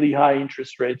really high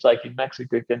interest rates, like in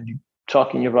Mexico, can be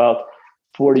talking about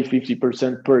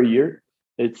 40-50% per year.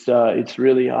 It's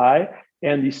really high.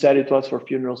 And he said it was for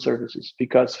funeral services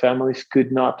because families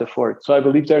could not afford. So I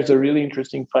believe there's a really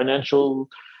interesting financial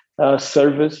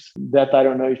service that I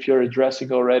don't know if you're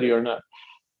addressing already or not.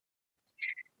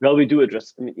 Well, we do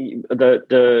address, I mean,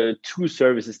 the two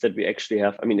services that we actually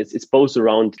have. I mean, it's both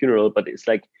around funeral, but it's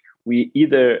like we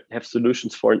either have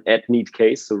solutions for an at-need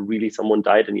case, so really someone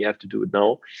died and you have to do it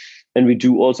now, and we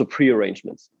do also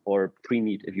pre-arrangements or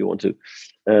pre-need if you want to.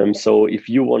 So if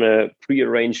you want to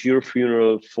pre-arrange your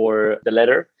funeral for the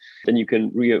letter, then you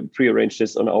can pre-arrange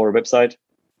this on our website.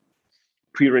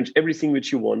 Pre-arrange everything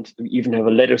which you want. We even have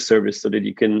a letter service so that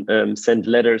you can send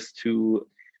letters to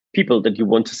people that you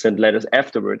want to send letters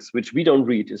afterwards, which we don't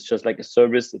read. It's just like a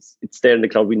service. It's there in the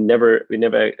cloud. We never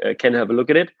can have a look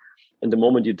at it. And the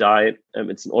moment you die,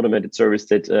 it's an automated service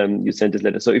that you send this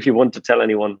letter. So if you want to tell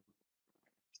anyone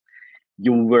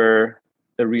you were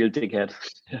a real dickhead,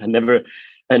 I never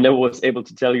was able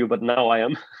to tell you, but now I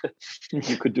am.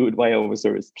 You could do it via our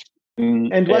service.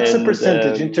 And what's the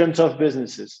percentage in terms of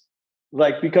businesses?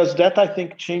 Like, because that I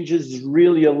think changes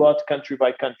really a lot country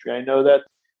by country. I know that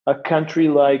a country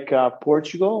like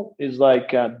Portugal is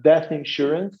like death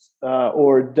insurance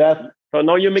or death. Oh,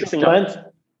 now you're mixing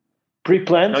up.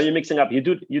 Pre-planned. Now you're mixing up. You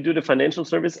do the financial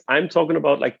service. I'm talking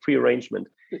about like pre-arrangement.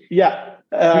 Yeah,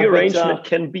 pre-arrangement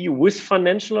can be with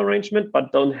financial arrangement,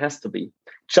 but don't has to be.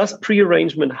 Just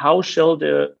pre-arrangement. How shall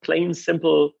the plain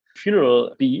simple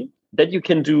funeral be? That you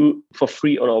can do for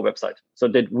free on our website, so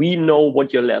that we know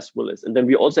what your last will is, and then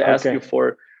we also ask you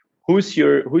for who's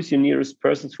your nearest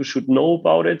persons who should know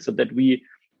about it, so that we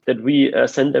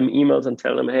send them emails and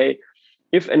tell them, hey,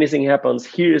 if anything happens,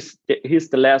 here's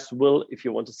the last will, if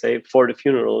you want to say, for the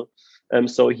funeral.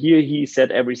 So here he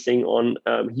said everything on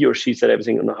he or she said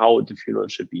everything on how the funeral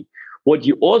should be. What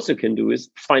you also can do is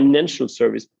financial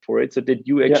service for it, so that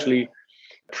you actually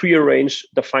pre-arrange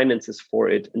the finances for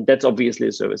it, and that's obviously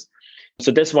a service.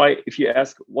 So that's why if you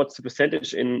ask what's the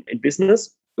percentage in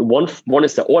business, one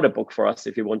is the order book for us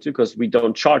if you want to, because we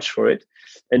don't charge for it,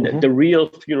 and the real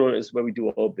funeral is where we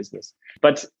do our business.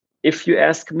 But if you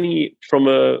ask me from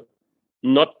a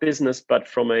not business but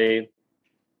from a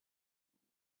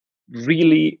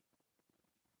really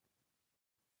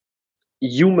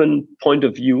human point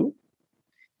of view,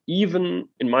 even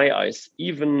in my eyes,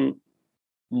 even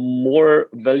more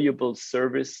valuable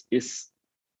service is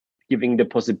giving the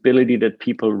possibility that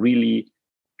people really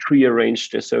pre-arrange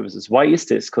their services. Why is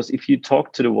this? Because if you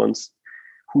talk to the ones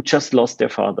who just lost their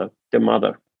father, their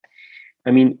mother,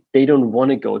 I mean, they don't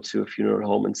want to go to a funeral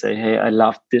home and say, hey, I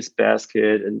love this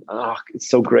basket and it's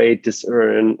so great, this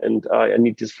urn, and I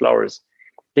need these flowers.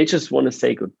 They just want to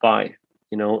say goodbye,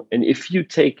 And if you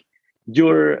take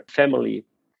your family,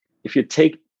 if you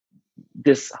take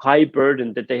this high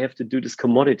burden that they have to do this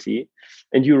commodity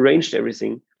and you arranged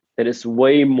everything, that is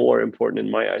way more important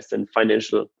in my eyes than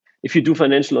financial. If you do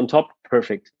financial on top,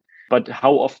 perfect. But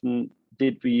how often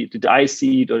did I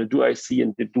see it, or do I see,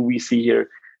 and do we see here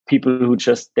people who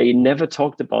they never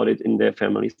talked about it in their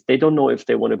families? They don't know if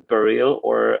they want a burial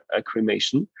or a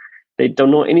cremation. They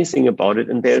don't know anything about it.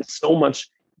 And they're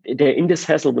in this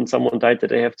hassle when someone died that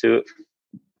they have to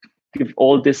give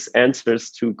all these answers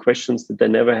to questions that they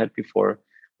never had before.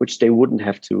 which they wouldn't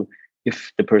have to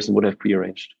if the person would have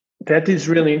prearranged. That is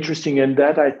really interesting. And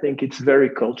that I think it's very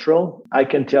cultural. I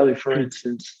can tell you, for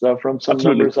instance, from some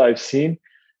numbers I've seen,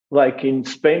 like in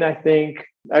Spain, I think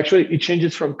actually it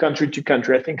changes from country to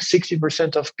country. I think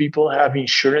 60% of people have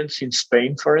insurance in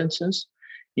Spain, for instance.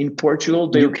 In Portugal,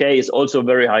 the UK is also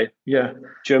very high. Yeah.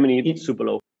 Germany, super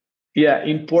low. Yeah,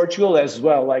 in Portugal as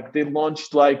well. Like they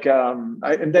launched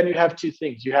and then you have two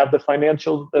things. You have the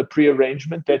financial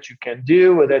prearrangement that you can do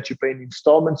or that you pay in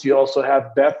installments. You also have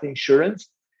death insurance.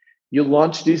 You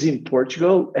launched this in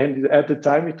Portugal, and at the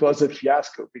time it was a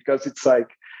fiasco because it's like,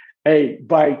 hey,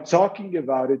 by talking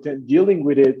about it and dealing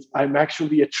with it, I'm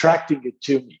actually attracting it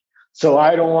to me. So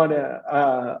I don't want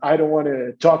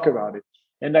to talk about it.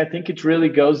 And I think it really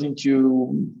goes into,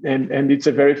 and it's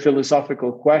a very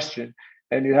philosophical question,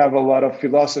 and you have a lot of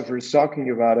philosophers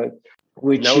talking about it,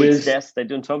 which it's death. They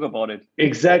don't talk about it.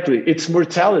 Exactly. It's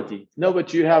mortality. No,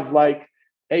 but you have like,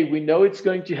 hey, we know it's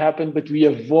going to happen, but we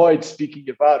avoid speaking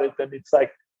about it. And it's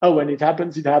like, oh, when it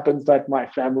happens, let my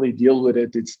family deal with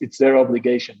it. It's their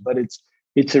obligation, but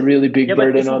it's a really big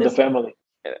burden on the family.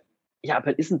 Yeah,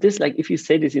 but isn't this like, if you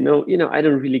say this, I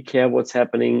don't really care what's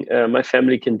happening. My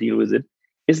family can deal with it.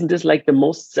 Isn't this like the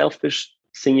most selfish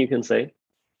thing you can say?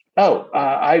 Oh,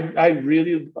 I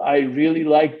really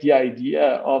like the idea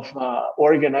of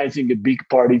organizing a big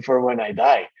party for when I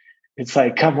die. It's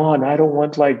like, come on, I don't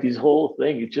want like this whole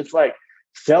thing. It's just like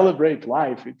celebrate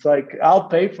life. It's like, I'll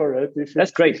pay for it.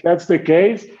 That's great. If that's the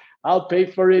case, I'll pay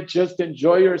for it. Just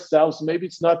enjoy yourselves. Maybe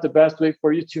it's not the best way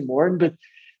for you to mourn, but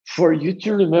for you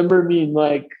to remember me in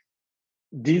like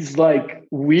this like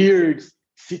weird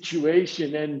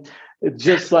situation and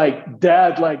just like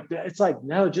that, it's like,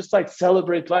 no, just like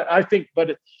celebrate life. I think,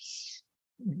 but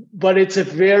it's a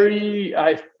very,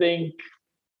 I think,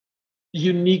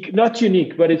 not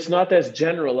unique, but it's not as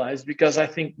generalized because I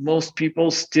think most people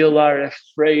still are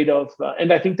afraid of,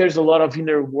 and I think there's a lot of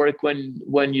inner work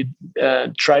when you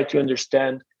try to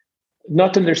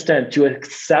to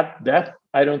accept death.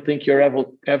 I don't think you're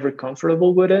ever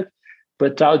comfortable with it,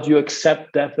 but how do you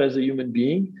accept death as a human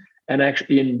being and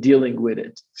actually in dealing with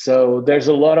it? So there's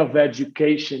a lot of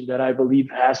education that I believe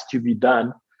has to be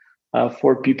done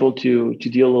for people to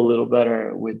deal a little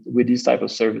better with these type of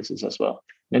services as well.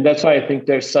 And that's why I think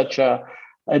there's such an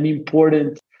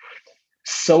important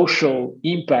social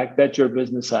impact that your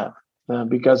business have,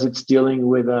 because it's dealing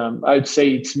with, I'd say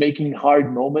it's making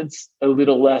hard moments a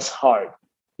little less hard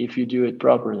if you do it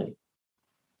properly.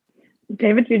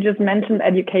 David, you just mentioned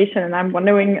education, and I'm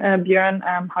wondering, Björn,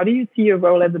 how do you see your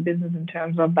role as a business in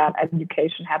terms of that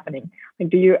education happening? Like,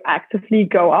 do you actively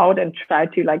go out and try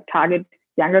to like target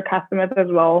younger customers as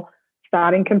well,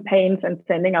 starting campaigns and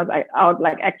sending out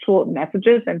like actual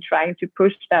messages and trying to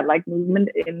push that like movement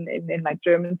in like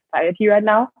German society right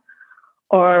now?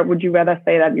 Or would you rather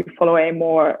say that you follow a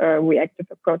more reactive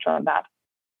approach on that?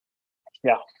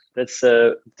 Yeah, it's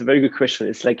a very good question.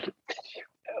 It's like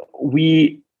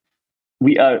we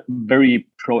are very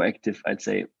proactive, I'd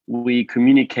say. We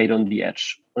communicate on the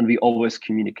edge, and we always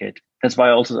communicate. That's why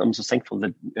I'm so thankful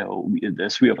that the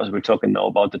three of us were talking now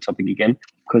about the topic again,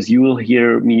 because you will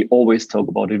hear me always talk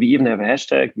about it. We even have a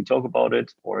hashtag, we talk about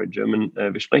it, or in German,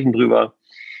 wir sprechen drüber.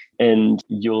 And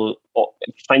you'll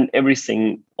find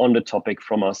everything on the topic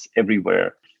from us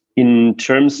everywhere. In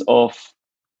terms of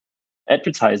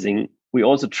advertising, we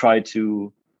also try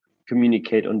to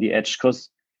communicate on the edge, because,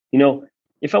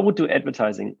 if I would do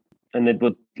advertising and it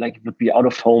would be out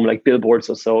of home, like billboards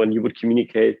or so, and you would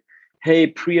communicate, hey,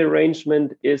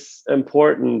 pre-arrangement is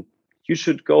important, you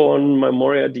should go on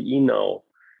Memoria.de now,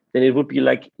 then it would be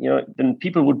like, then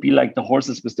people would be like the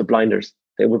horses with the blinders.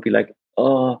 They would be like,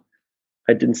 oh,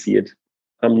 I didn't see it.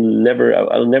 I'll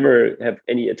never have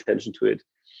any attention to it.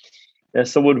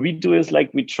 So what we do is like,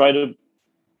 we try to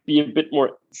be a bit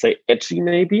more, say, edgy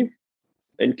maybe,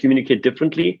 and communicate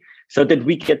differently, so that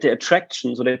we get the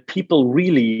attraction, so that people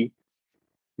really,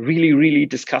 really, really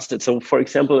discuss it. So for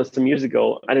example, some years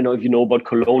ago, I don't know if you know about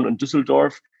Cologne and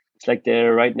Düsseldorf. It's like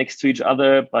they're right next to each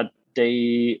other, but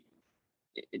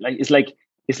it's like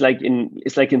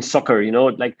in soccer,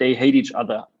 like they hate each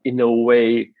other in a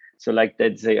way. So like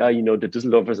they'd say, the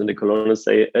Düsseldorfers and the Colognes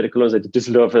say, the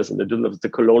Düsseldorfers and the Düsseldorfers, the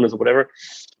Colognes or whatever.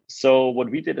 So what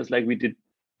we did is like, we did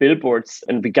billboards,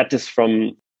 and we got this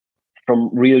from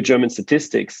real German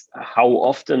statistics, how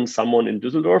often someone in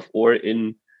Düsseldorf or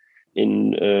in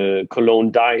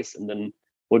Cologne dies. And then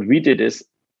what we did is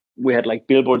we had like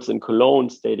billboards in Cologne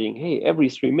stating, hey, every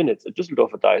 3 minutes a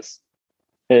Düsseldorfer dies.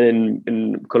 And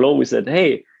in Cologne we said,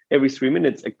 hey, every 3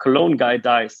 minutes a Cologne guy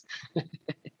dies. And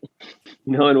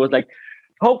it was like,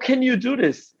 how can you do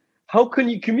this? How can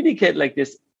you communicate like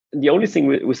this? the only thing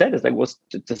we said is like was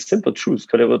the simple truth.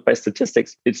 Because by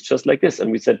statistics, it's just like this.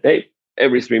 And we said, hey,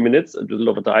 every 3 minutes, a little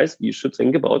over the ice, you should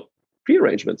think about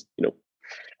prearrangements,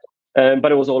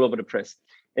 but it was all over the press.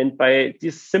 And by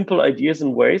these simple ideas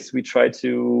and ways, we try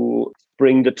to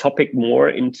bring the topic more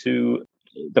into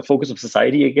the focus of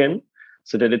society again,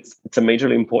 so that it's a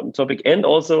majorly important topic, and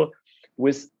also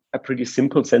with a pretty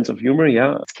simple sense of humor.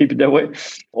 Yeah, let's keep it that way.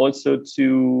 Also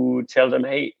to tell them,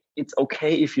 hey, it's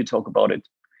okay if you talk about it.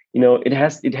 It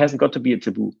hasn't got to be a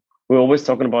taboo. We're always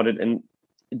talking about it, and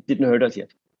it didn't hurt us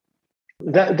yet.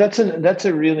 That's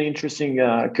a really interesting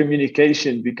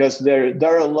communication, because there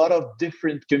are a lot of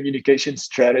different communication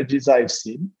strategies I've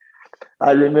seen.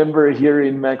 I remember here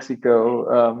in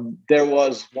Mexico, there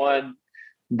was one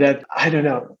that, I don't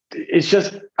know. It's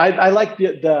just I like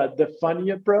the funny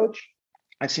approach.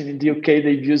 I've seen in the UK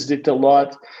they've used it a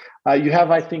lot. You have,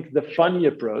 I think, the funny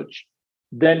approach.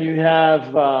 Then you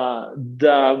have a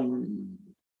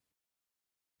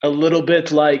little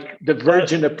bit like the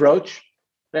virgin approach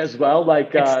as well.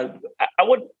 Like I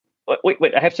would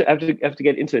wait. I have to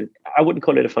get into it. I wouldn't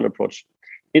call it a fun approach.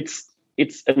 It's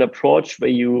an approach where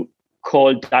you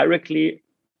call directly,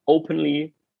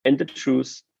 openly, and the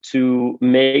truth to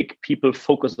make people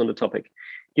focus on the topic.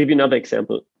 Give you another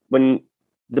example. When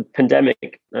the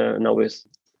pandemic, now we're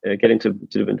getting to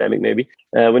the pandemic maybe,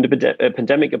 when the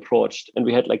pandemic approached and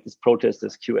we had like this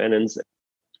protesters, QAnons,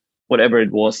 whatever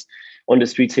it was, on the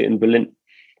streets here in Berlin,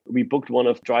 we booked one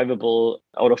of drivable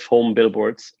out-of-home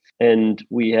billboards, and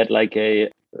we had like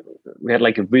a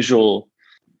visual.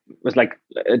 It was like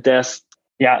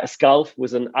a skull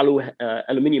with an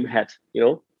aluminium hat,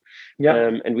 Yeah.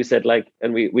 And we said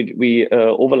and we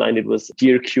overlined it with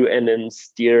 "Dear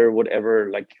QAnons, dear whatever,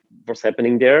 like what's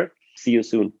happening there. See you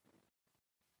soon."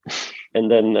 And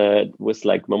then with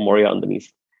like Memoria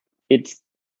underneath. It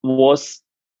was,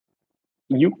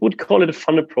 you would call it a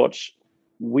fun approach.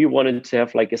 We wanted to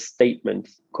have like a statement,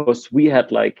 because we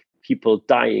had like people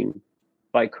dying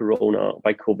by Corona,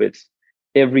 by COVID,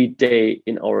 every day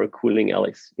in our cooling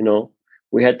alleys.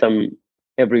 We had them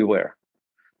everywhere.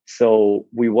 So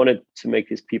we wanted to make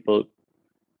these people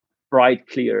bright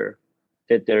clear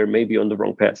that they're maybe on the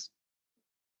wrong path.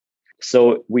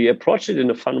 So we approached it in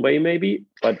a fun way, maybe,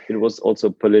 but it was also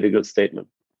a political statement.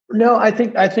 No, I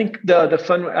think the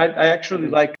fun. I actually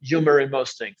like humor in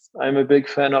most things. I'm a big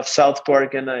fan of South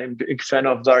Park, and I'm a big fan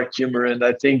of dark humor. And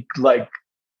I think like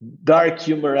dark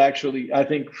humor, actually, I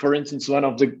think, for instance, one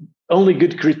of the only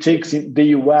good critiques in the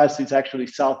US is actually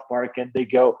South Park, and they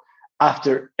go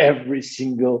after every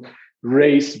single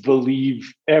race,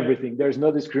 belief, everything. There's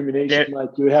no discrimination like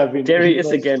you have in there he is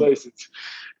again. Places.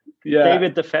 Yeah,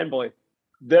 David the fanboy.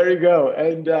 There you go.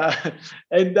 And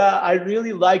I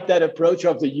really like that approach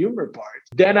of the humor part.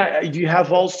 Then you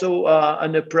have also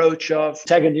an approach of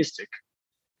antagonistic,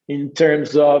 in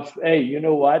terms of, hey, you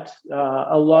know what?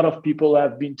 A lot of people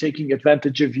have been taking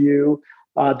advantage of you.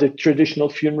 The traditional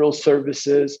funeral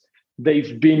services,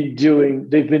 they've been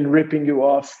ripping you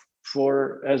off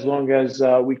for as long as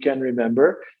we can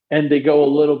remember. And they go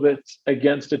a little bit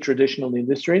against the traditional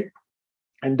industry.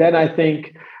 And then I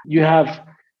think you have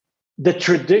the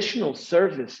traditional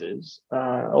services,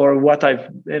 or what I've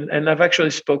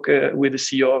actually spoken with the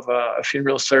CEO of a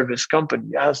funeral service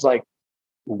company. I was like,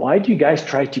 why do you guys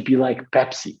try to be like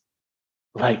Pepsi?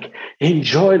 Like,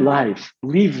 enjoy life,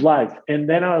 live life. And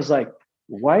then I was like,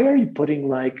 why are you putting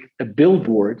like a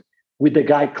billboard with the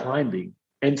guy climbing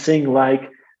and saying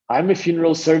like, I'm a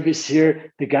funeral service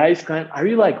here, the guy's climbing? Are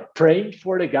you like praying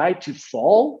for the guy to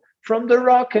fall from the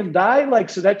rock and die, like,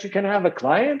 so that you can have a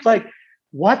client? Like,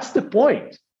 what's the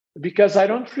point? Because I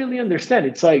don't really understand.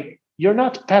 It's like, you're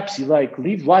not Pepsi, like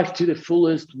live life to the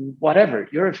fullest, whatever.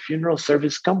 You're a funeral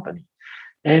service company.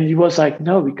 And he was like,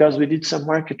 no, because we did some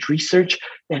market research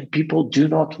and people do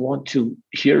not want to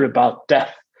hear about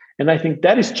death. And I think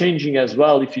that is changing as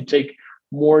well if you take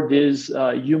more this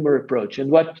humor approach.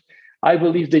 And what I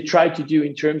believe they try to do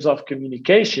in terms of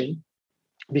communication,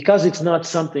 because it's not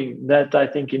something that I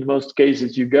think in most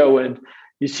cases you go and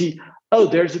you see, oh,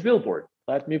 there's a billboard.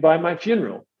 Let me buy my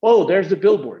funeral. Oh, there's the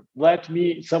billboard.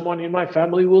 Someone in my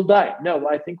family will die. No,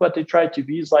 I think what they try to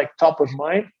be is like top of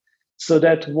mind, so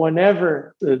that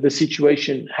whenever the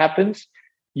situation happens,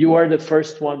 you are the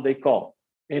first one they call.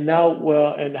 And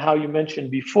now, and how you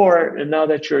mentioned before, and now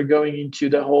that you're going into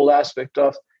the whole aspect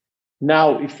of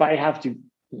now, if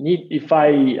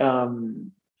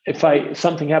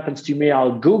something happens to me,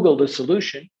 I'll Google the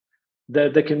solution.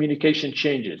 The communication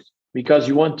changes, because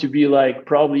you want to be like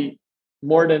probably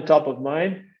more than top of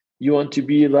mind. You want to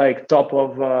be like top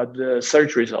of the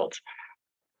search results.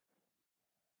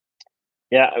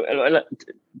 Yeah,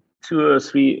 two or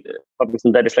three topics,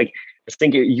 and that is like, I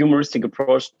think a humoristic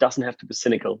approach doesn't have to be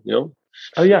cynical, you know?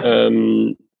 Oh, yeah.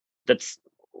 That's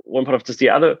one part of this. The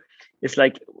other is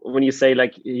like, when you say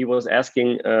like he was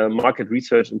asking market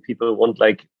research and people want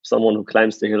like someone who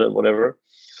climbs the hill and whatever.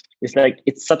 It's like,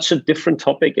 it's such a different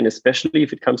topic. And especially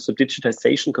if it comes to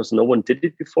digitization, because no one did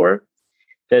it before,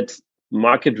 that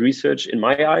market research, in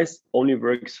my eyes, only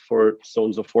works for so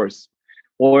and so forth.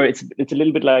 Or it's a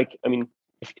little bit like, I mean,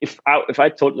 if I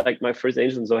told like my first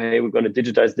agent, so hey, we're going to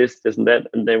digitize this and that,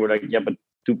 and they were like, yeah, but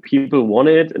do people want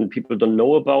it? And people don't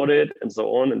know about it, and so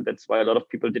on. And that's why a lot of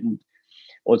people didn't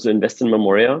also invest in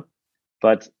Memoria.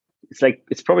 But it's like,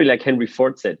 it's probably like Henry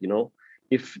Ford said, you know,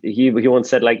 if he once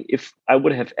said, like, if I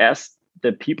would have asked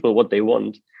the people what they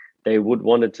want, they would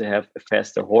want it to have a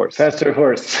faster horse. Faster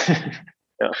horse.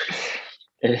 Yeah.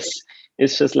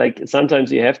 It's just like,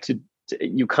 sometimes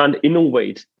you can't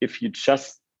innovate if you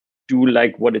just do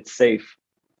like what it's safe.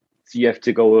 So you have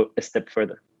to go a step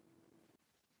further.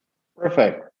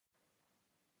 Perfect.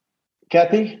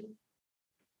 Kathy?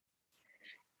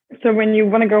 So when you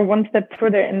want to go one step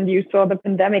further and you saw the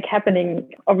pandemic happening,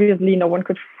 obviously no one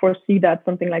could foresee that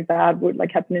something like that would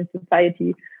like happen in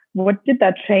society. What did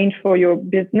that change for your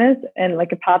business? And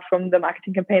like, apart from the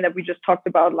marketing campaign that we just talked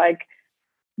about, like,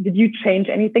 did you change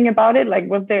anything about it? Like,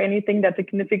 was there anything that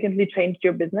significantly changed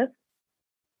your business?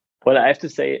 Well, I have to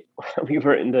say, we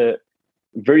were in the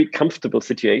very comfortable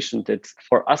situation that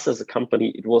for us as a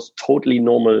company, it was totally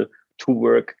normal to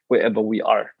work wherever we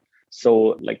are.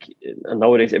 So like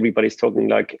nowadays, everybody's talking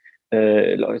like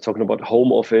talking about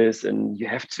home office, and you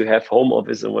have to have home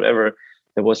office and whatever.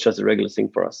 That was just a regular thing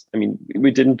for us. I mean,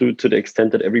 we didn't do to the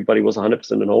extent that everybody was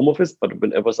 100% in home office, but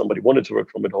whenever somebody wanted to work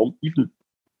from at home, even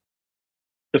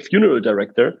the funeral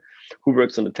director who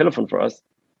works on the telephone for us,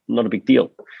 not a big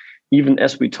deal. Even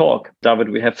as we talk, David,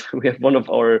 we have one of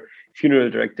our funeral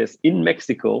directors in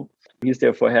Mexico. He's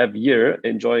there for half a year,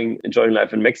 enjoying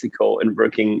life in Mexico and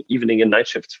working evening and night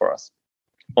shifts for us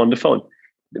on the phone.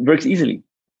 It works easily.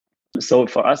 So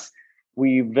for us,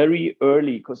 we very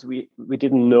early, because we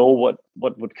didn't know what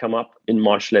would come up in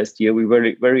March last year. We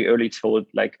very, very early told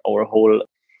like our whole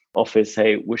office,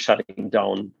 hey, we're shutting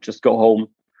down, just go home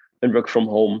and work from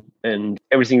home, and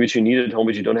everything which you need at home,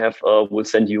 which you don't have, we'll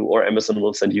send you, or Amazon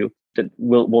will send you. That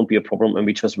won't be a problem, and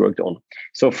we just worked on.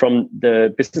 So from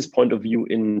the business point of view,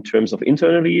 in terms of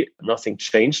internally, nothing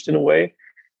changed in a way,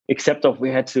 except of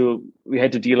we had to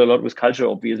deal a lot with culture,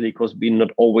 obviously, because we not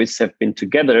always have been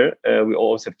together. We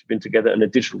always have been together in a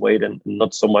digital way, and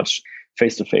not so much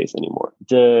face to face anymore.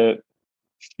 The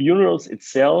funerals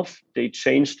itself, they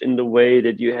changed in the way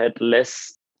that you had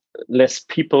less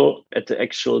people at the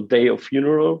actual day of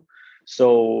funeral,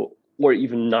 so, or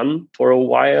even none for a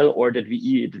while, or that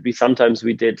we sometimes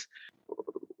we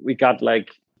got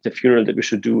like the funeral that we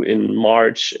should do in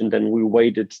March, and then we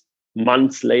waited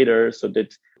months later so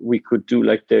that we could do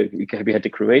like we had the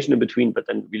cremation in between, but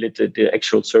then we did the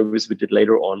actual service we did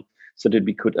later on, so that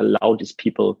we could allow these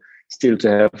people still to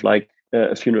have like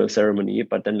a funeral ceremony,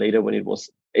 but then later when we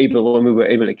were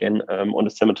able again on the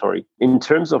cemetery. In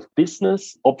terms of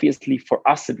business, obviously for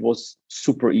us it was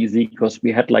super easy because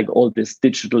we had like all this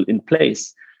digital in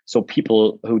place. So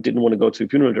people who didn't want to go to a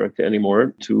funeral director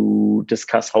anymore to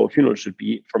discuss how a funeral should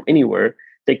be from anywhere,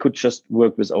 they could just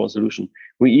work with our solution.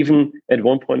 We even at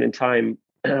one point in time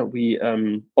we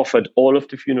offered all of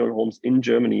the funeral homes in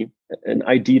Germany an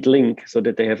ID'd link, so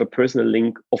that they have a personal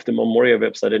link of the Memoria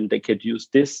website, and they could use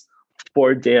this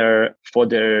for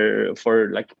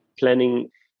like planning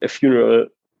a funeral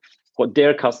for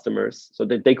their customers, so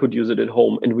that they could use it at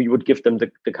home, and we would give them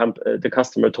the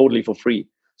customer totally for free,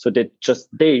 so that just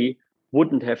they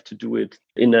wouldn't have to do it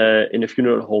in a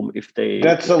funeral home if they.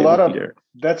 That's a lot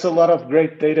of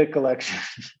great data collection.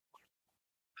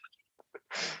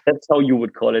 That's how you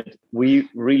would call it. We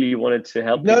really wanted to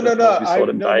help people. We saw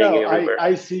them dying everywhere.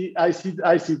 I see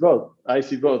both.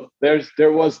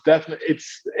 There was definitely,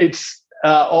 it's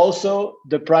also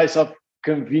the price of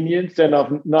convenience and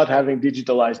of not having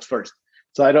digitalized first.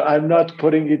 So I'm not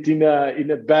putting it in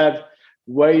a bad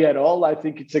way at all. I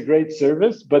think it's a great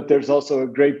service, but there's also a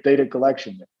great data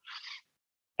collection there.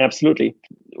 Absolutely.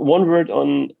 One word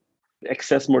on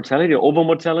excess mortality or over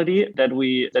mortality that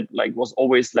was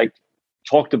always like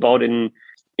talked about in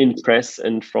press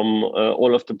and from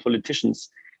all of the politicians.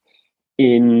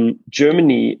 In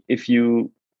Germany, if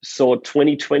you saw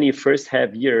 2020 first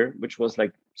half year, which was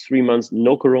like 3 months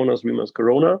no corona, 3 months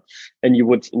corona, and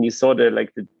you saw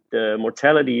the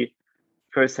mortality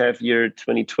first half year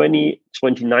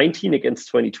 2019 against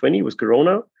 2020 with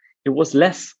corona, it was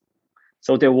less.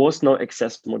 So there was no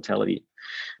excess mortality.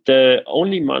 The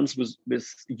only months with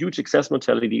huge excess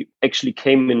mortality actually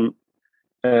came in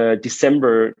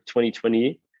December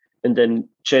 2020 and then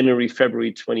January,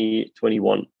 February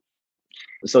 2021.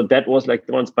 So that was like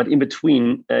the ones. But in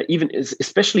between, even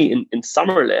especially in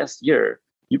summer last year,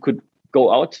 you could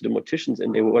go out to the morticians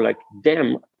and they were like,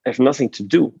 damn, I have nothing to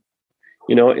do,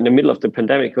 in the middle of the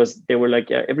pandemic, because they were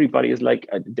like, yeah, everybody is like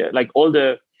all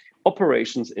the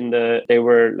operations they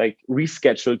were like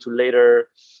rescheduled to later.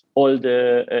 All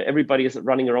the everybody is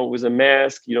running around with a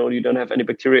mask. You don't have any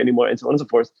bacteria anymore, and so on and so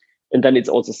forth. And then it's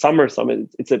also summer.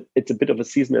 It's a bit of a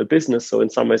seasonal business. So in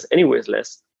summer is anyways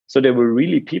less. So there were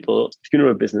really people,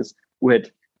 funeral business, who had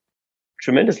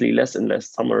tremendously less and less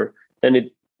summer. Then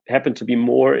it happened to be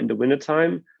more in the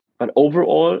wintertime. But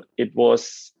overall, it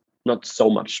was not so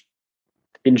much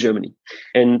in Germany.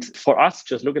 And for us,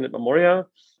 just looking at Memoria,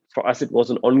 for us, it was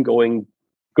an ongoing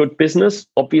good business,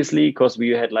 obviously, because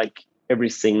we had like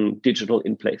everything digital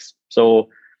in place. So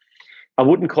I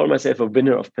wouldn't call myself a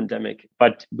winner of pandemic,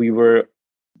 but we were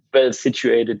well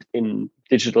situated in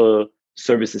digital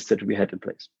services that we had in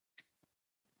place.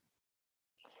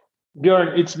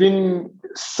 Björn, it's been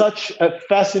such a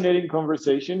fascinating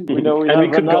conversation. We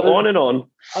could go on and on.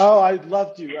 Oh, I'd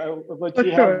love to. But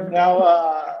we have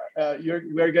now,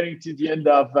 we're getting to the end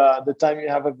of the time you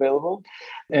have available.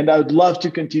 And I would love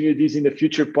to continue these in the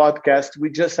future podcast. We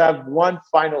just have one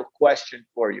final question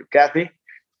for you. Kathy?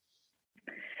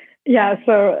 Yeah,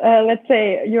 so let's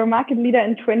say you're a market leader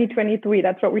in 2023.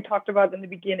 That's what we talked about in the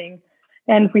beginning.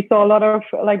 And we saw a lot of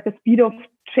like the speed of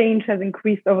change has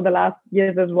increased over the last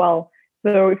years as well.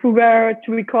 So if we were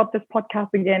to record this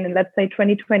podcast again in, let's say,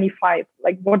 2025,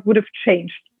 like what would have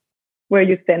changed? Where are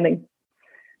you standing?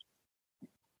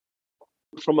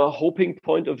 From a hoping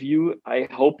point of view, I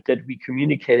hope that we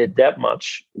communicated that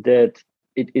much that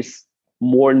it is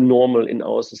more normal in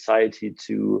our society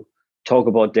to talk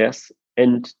about death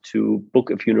and to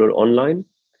book a funeral online.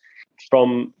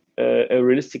 From a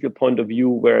realistic point of view,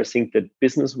 where I think that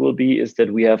business will be, is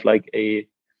that we have like a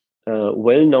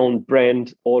well-known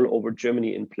brand all over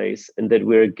Germany in place, and that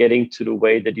we're getting to the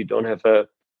way that you don't have a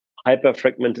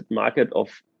hyper-fragmented market of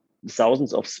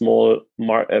thousands of small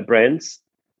brands,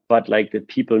 but like that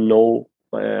people know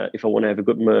if I want to have a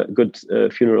good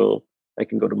funeral, I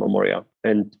can go to Memoria,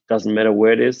 and doesn't matter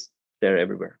where it is, they're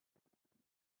everywhere.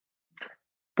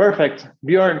 Perfect.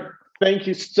 Björn, thank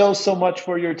you so much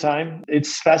for your time.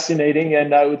 It's fascinating,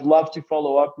 and I would love to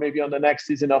follow up maybe on the next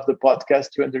season of the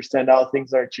podcast to understand how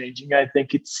things are changing. I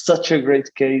think it's such a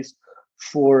great case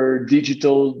for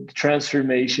digital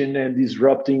transformation and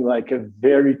disrupting like a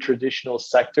very traditional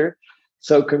sector.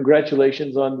 So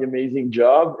congratulations on the amazing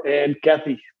job. And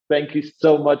Kathy, thank you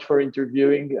so much for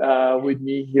interviewing with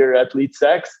me here at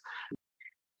LeadSex.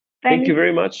 Thank you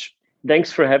very much.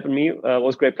 Thanks for having me. It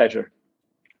was a great pleasure.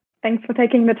 Thanks for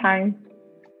taking the time.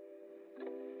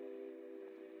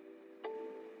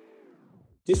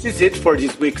 This is it for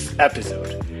this week's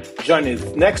episode. Join us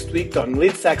next week on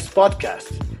LeadSex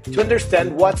podcast to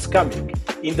understand what's coming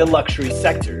in the luxury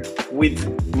sector with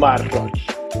Mar Roch.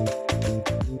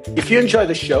 If you enjoy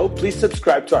the show, please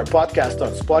subscribe to our podcast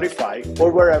on Spotify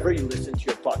or wherever you listen to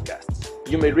your podcasts.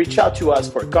 You may reach out to us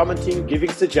for commenting, giving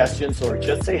suggestions, or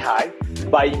just say hi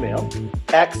by email,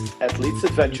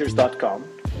 x@leadsadventures.com,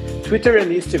 Twitter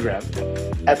and Instagram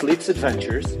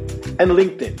 @LeadsAdventures, and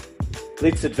LinkedIn,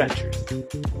 Leads Adventures.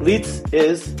 Leads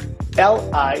is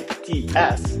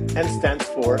LITS and stands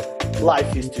for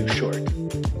Life is Too Short.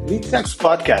 LeadSex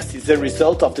podcast is a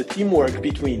result of the teamwork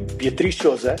between Beatrice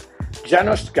Souza,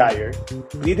 Janos Geyer,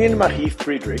 Lydian Marie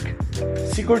Friedrich,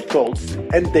 Sigurd Koltz,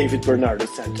 and David Bernardo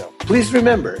Santo. Please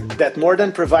remember that more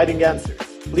than providing answers,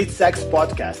 LeadSex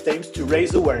podcast aims to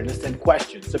raise awareness and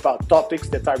questions about topics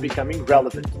that are becoming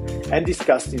relevant and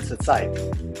discussed in society.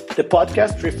 The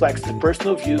podcast reflects the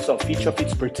personal views of each of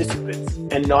its participants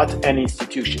and not any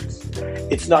institutions.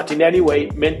 It's not in any way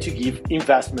meant to give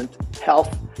investment,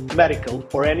 health, medical,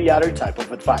 or any other type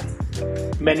of advice.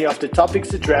 Many of the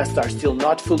topics addressed are still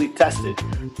not fully tested,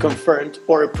 confirmed,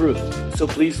 or approved, so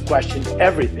please question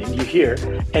everything you hear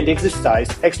and exercise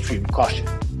extreme caution.